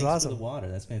 dude. This is Thanks awesome. For the water.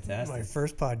 That's fantastic. My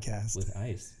first podcast. With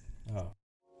ice. Oh.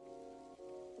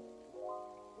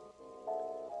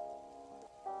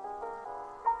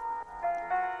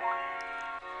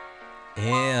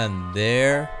 And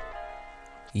there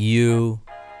you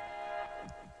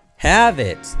have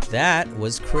it. That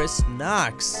was Chris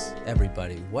Knox,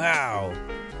 everybody. Wow.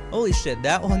 Holy shit,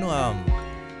 that one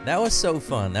that was so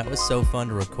fun. That was so fun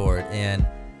to record, and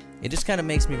it just kind of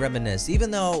makes me reminisce.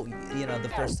 Even though,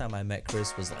 the first time I met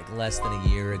Chris was like less than a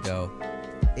year ago.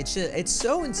 It's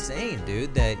so insane,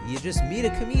 dude, that you just meet a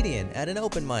comedian at an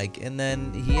open mic, and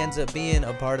then he ends up being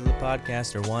a part of the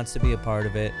podcast or wants to be a part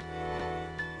of it.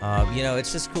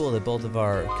 It's just cool that both of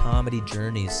our comedy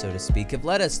journeys, so to speak, have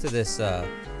led us to this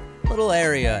little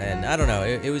area, and I don't know,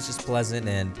 it was just pleasant,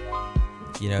 and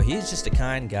he's just a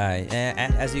kind guy,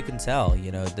 as you can tell.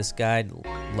 This guy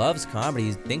loves comedy,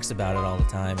 he thinks about it all the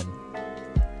time, and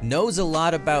knows a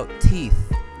lot about teeth.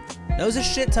 Knows a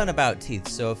shit ton about teeth.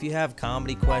 So if you have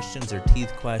comedy questions or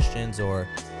teeth questions or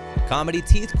comedy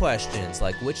teeth questions,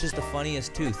 like which is the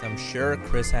funniest tooth, I'm sure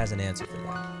Chris has an answer for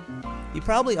that. He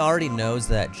probably already knows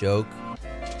that joke.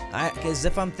 Because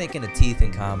if I'm thinking of teeth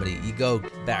in comedy, you go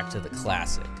back to the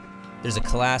classic. There's a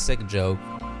classic joke.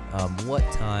 What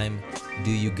time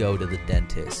do you go to the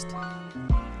dentist?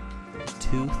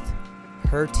 Tooth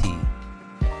hurty.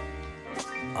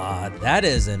 That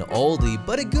is an oldie,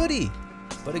 but a goodie.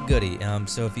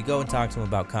 So if you go and talk to him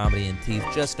about comedy and teeth,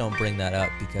 just don't bring that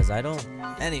up because I don't.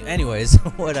 Anyways,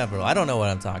 whatever. I don't know what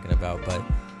I'm talking about, but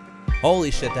holy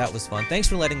shit, that was fun. Thanks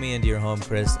for letting me into your home,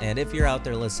 Chris. And if you're out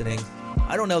there listening,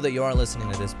 I don't know that you are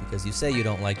listening to this because you say you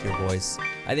don't like your voice.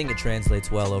 I think it translates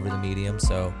well over the medium,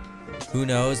 so who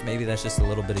knows? Maybe that's just a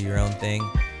little bit of your own thing.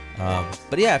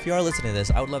 But yeah, if you are listening to this,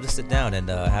 I would love to sit down and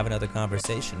have another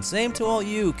conversation. Same to all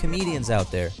you comedians out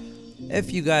there.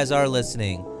 if you guys are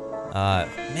listening,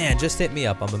 man, just hit me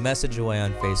up. I'm a message away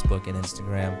on Facebook and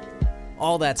Instagram.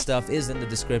 All that stuff is in the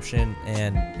description.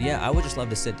 And yeah, I would just love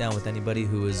to sit down with anybody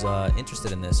who is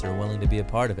interested in this or willing to be a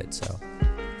part of it. So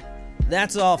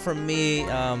that's all from me,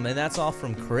 and that's all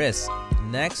from Chris.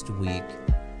 Next week,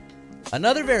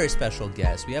 another very special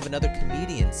guest. We have another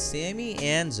comedian, Sammy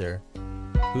Anzer,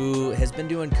 who has been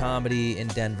doing comedy in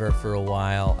Denver for a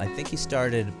while. I think he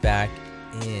started back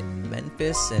in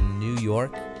Memphis and New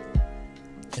York,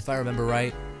 if I remember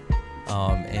right.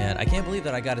 And I can't believe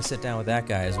that I got to sit down with that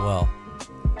guy as well.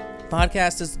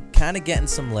 Podcast is kind of getting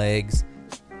some legs.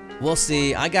 We'll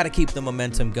see. I got to keep the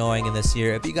momentum going in this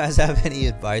year. If you guys have any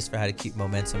advice for how to keep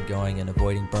momentum going and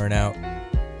avoiding burnout,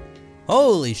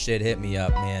 holy shit, hit me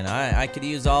up, man. I could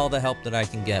use all the help that I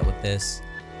can get with this.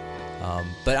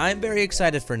 But I'm very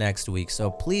excited for next week, so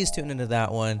please tune into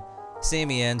that one.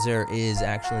 Sammy Anzer is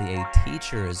actually a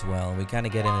teacher as well, and we kind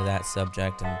of get into that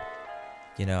subject, and,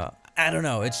 you know, I don't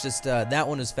know. It's just, that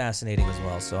one is fascinating as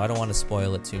well, so I don't want to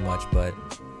spoil it too much, but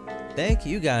thank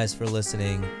you guys for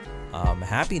listening.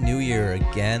 Happy New Year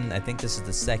again. I think this is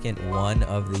the second one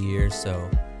of the year, so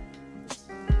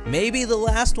maybe the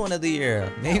last one of the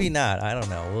year. Maybe not. I don't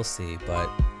know. We'll see. But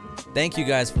thank you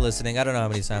guys for listening. I don't know how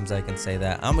many times I can say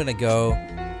that. I'm going to go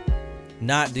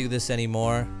not do this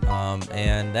anymore.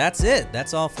 And that's it.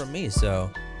 That's all from me.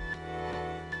 So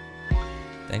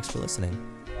thanks for listening.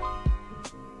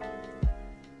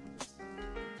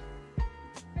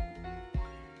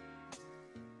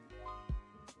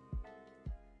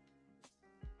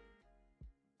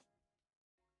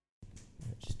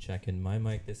 Checking my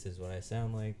mic. This is what I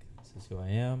sound like. This is who I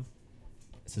am.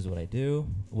 This is what I do.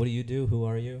 What do you do? Who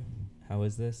are you? How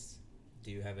is this?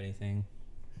 Do you have anything?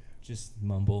 Just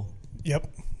mumble. Yep.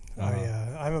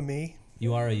 I'm a me.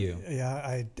 You are a you.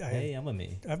 Yeah. Hey, I'm a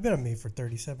me. I've been a me for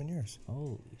 37 years.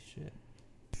 Holy shit.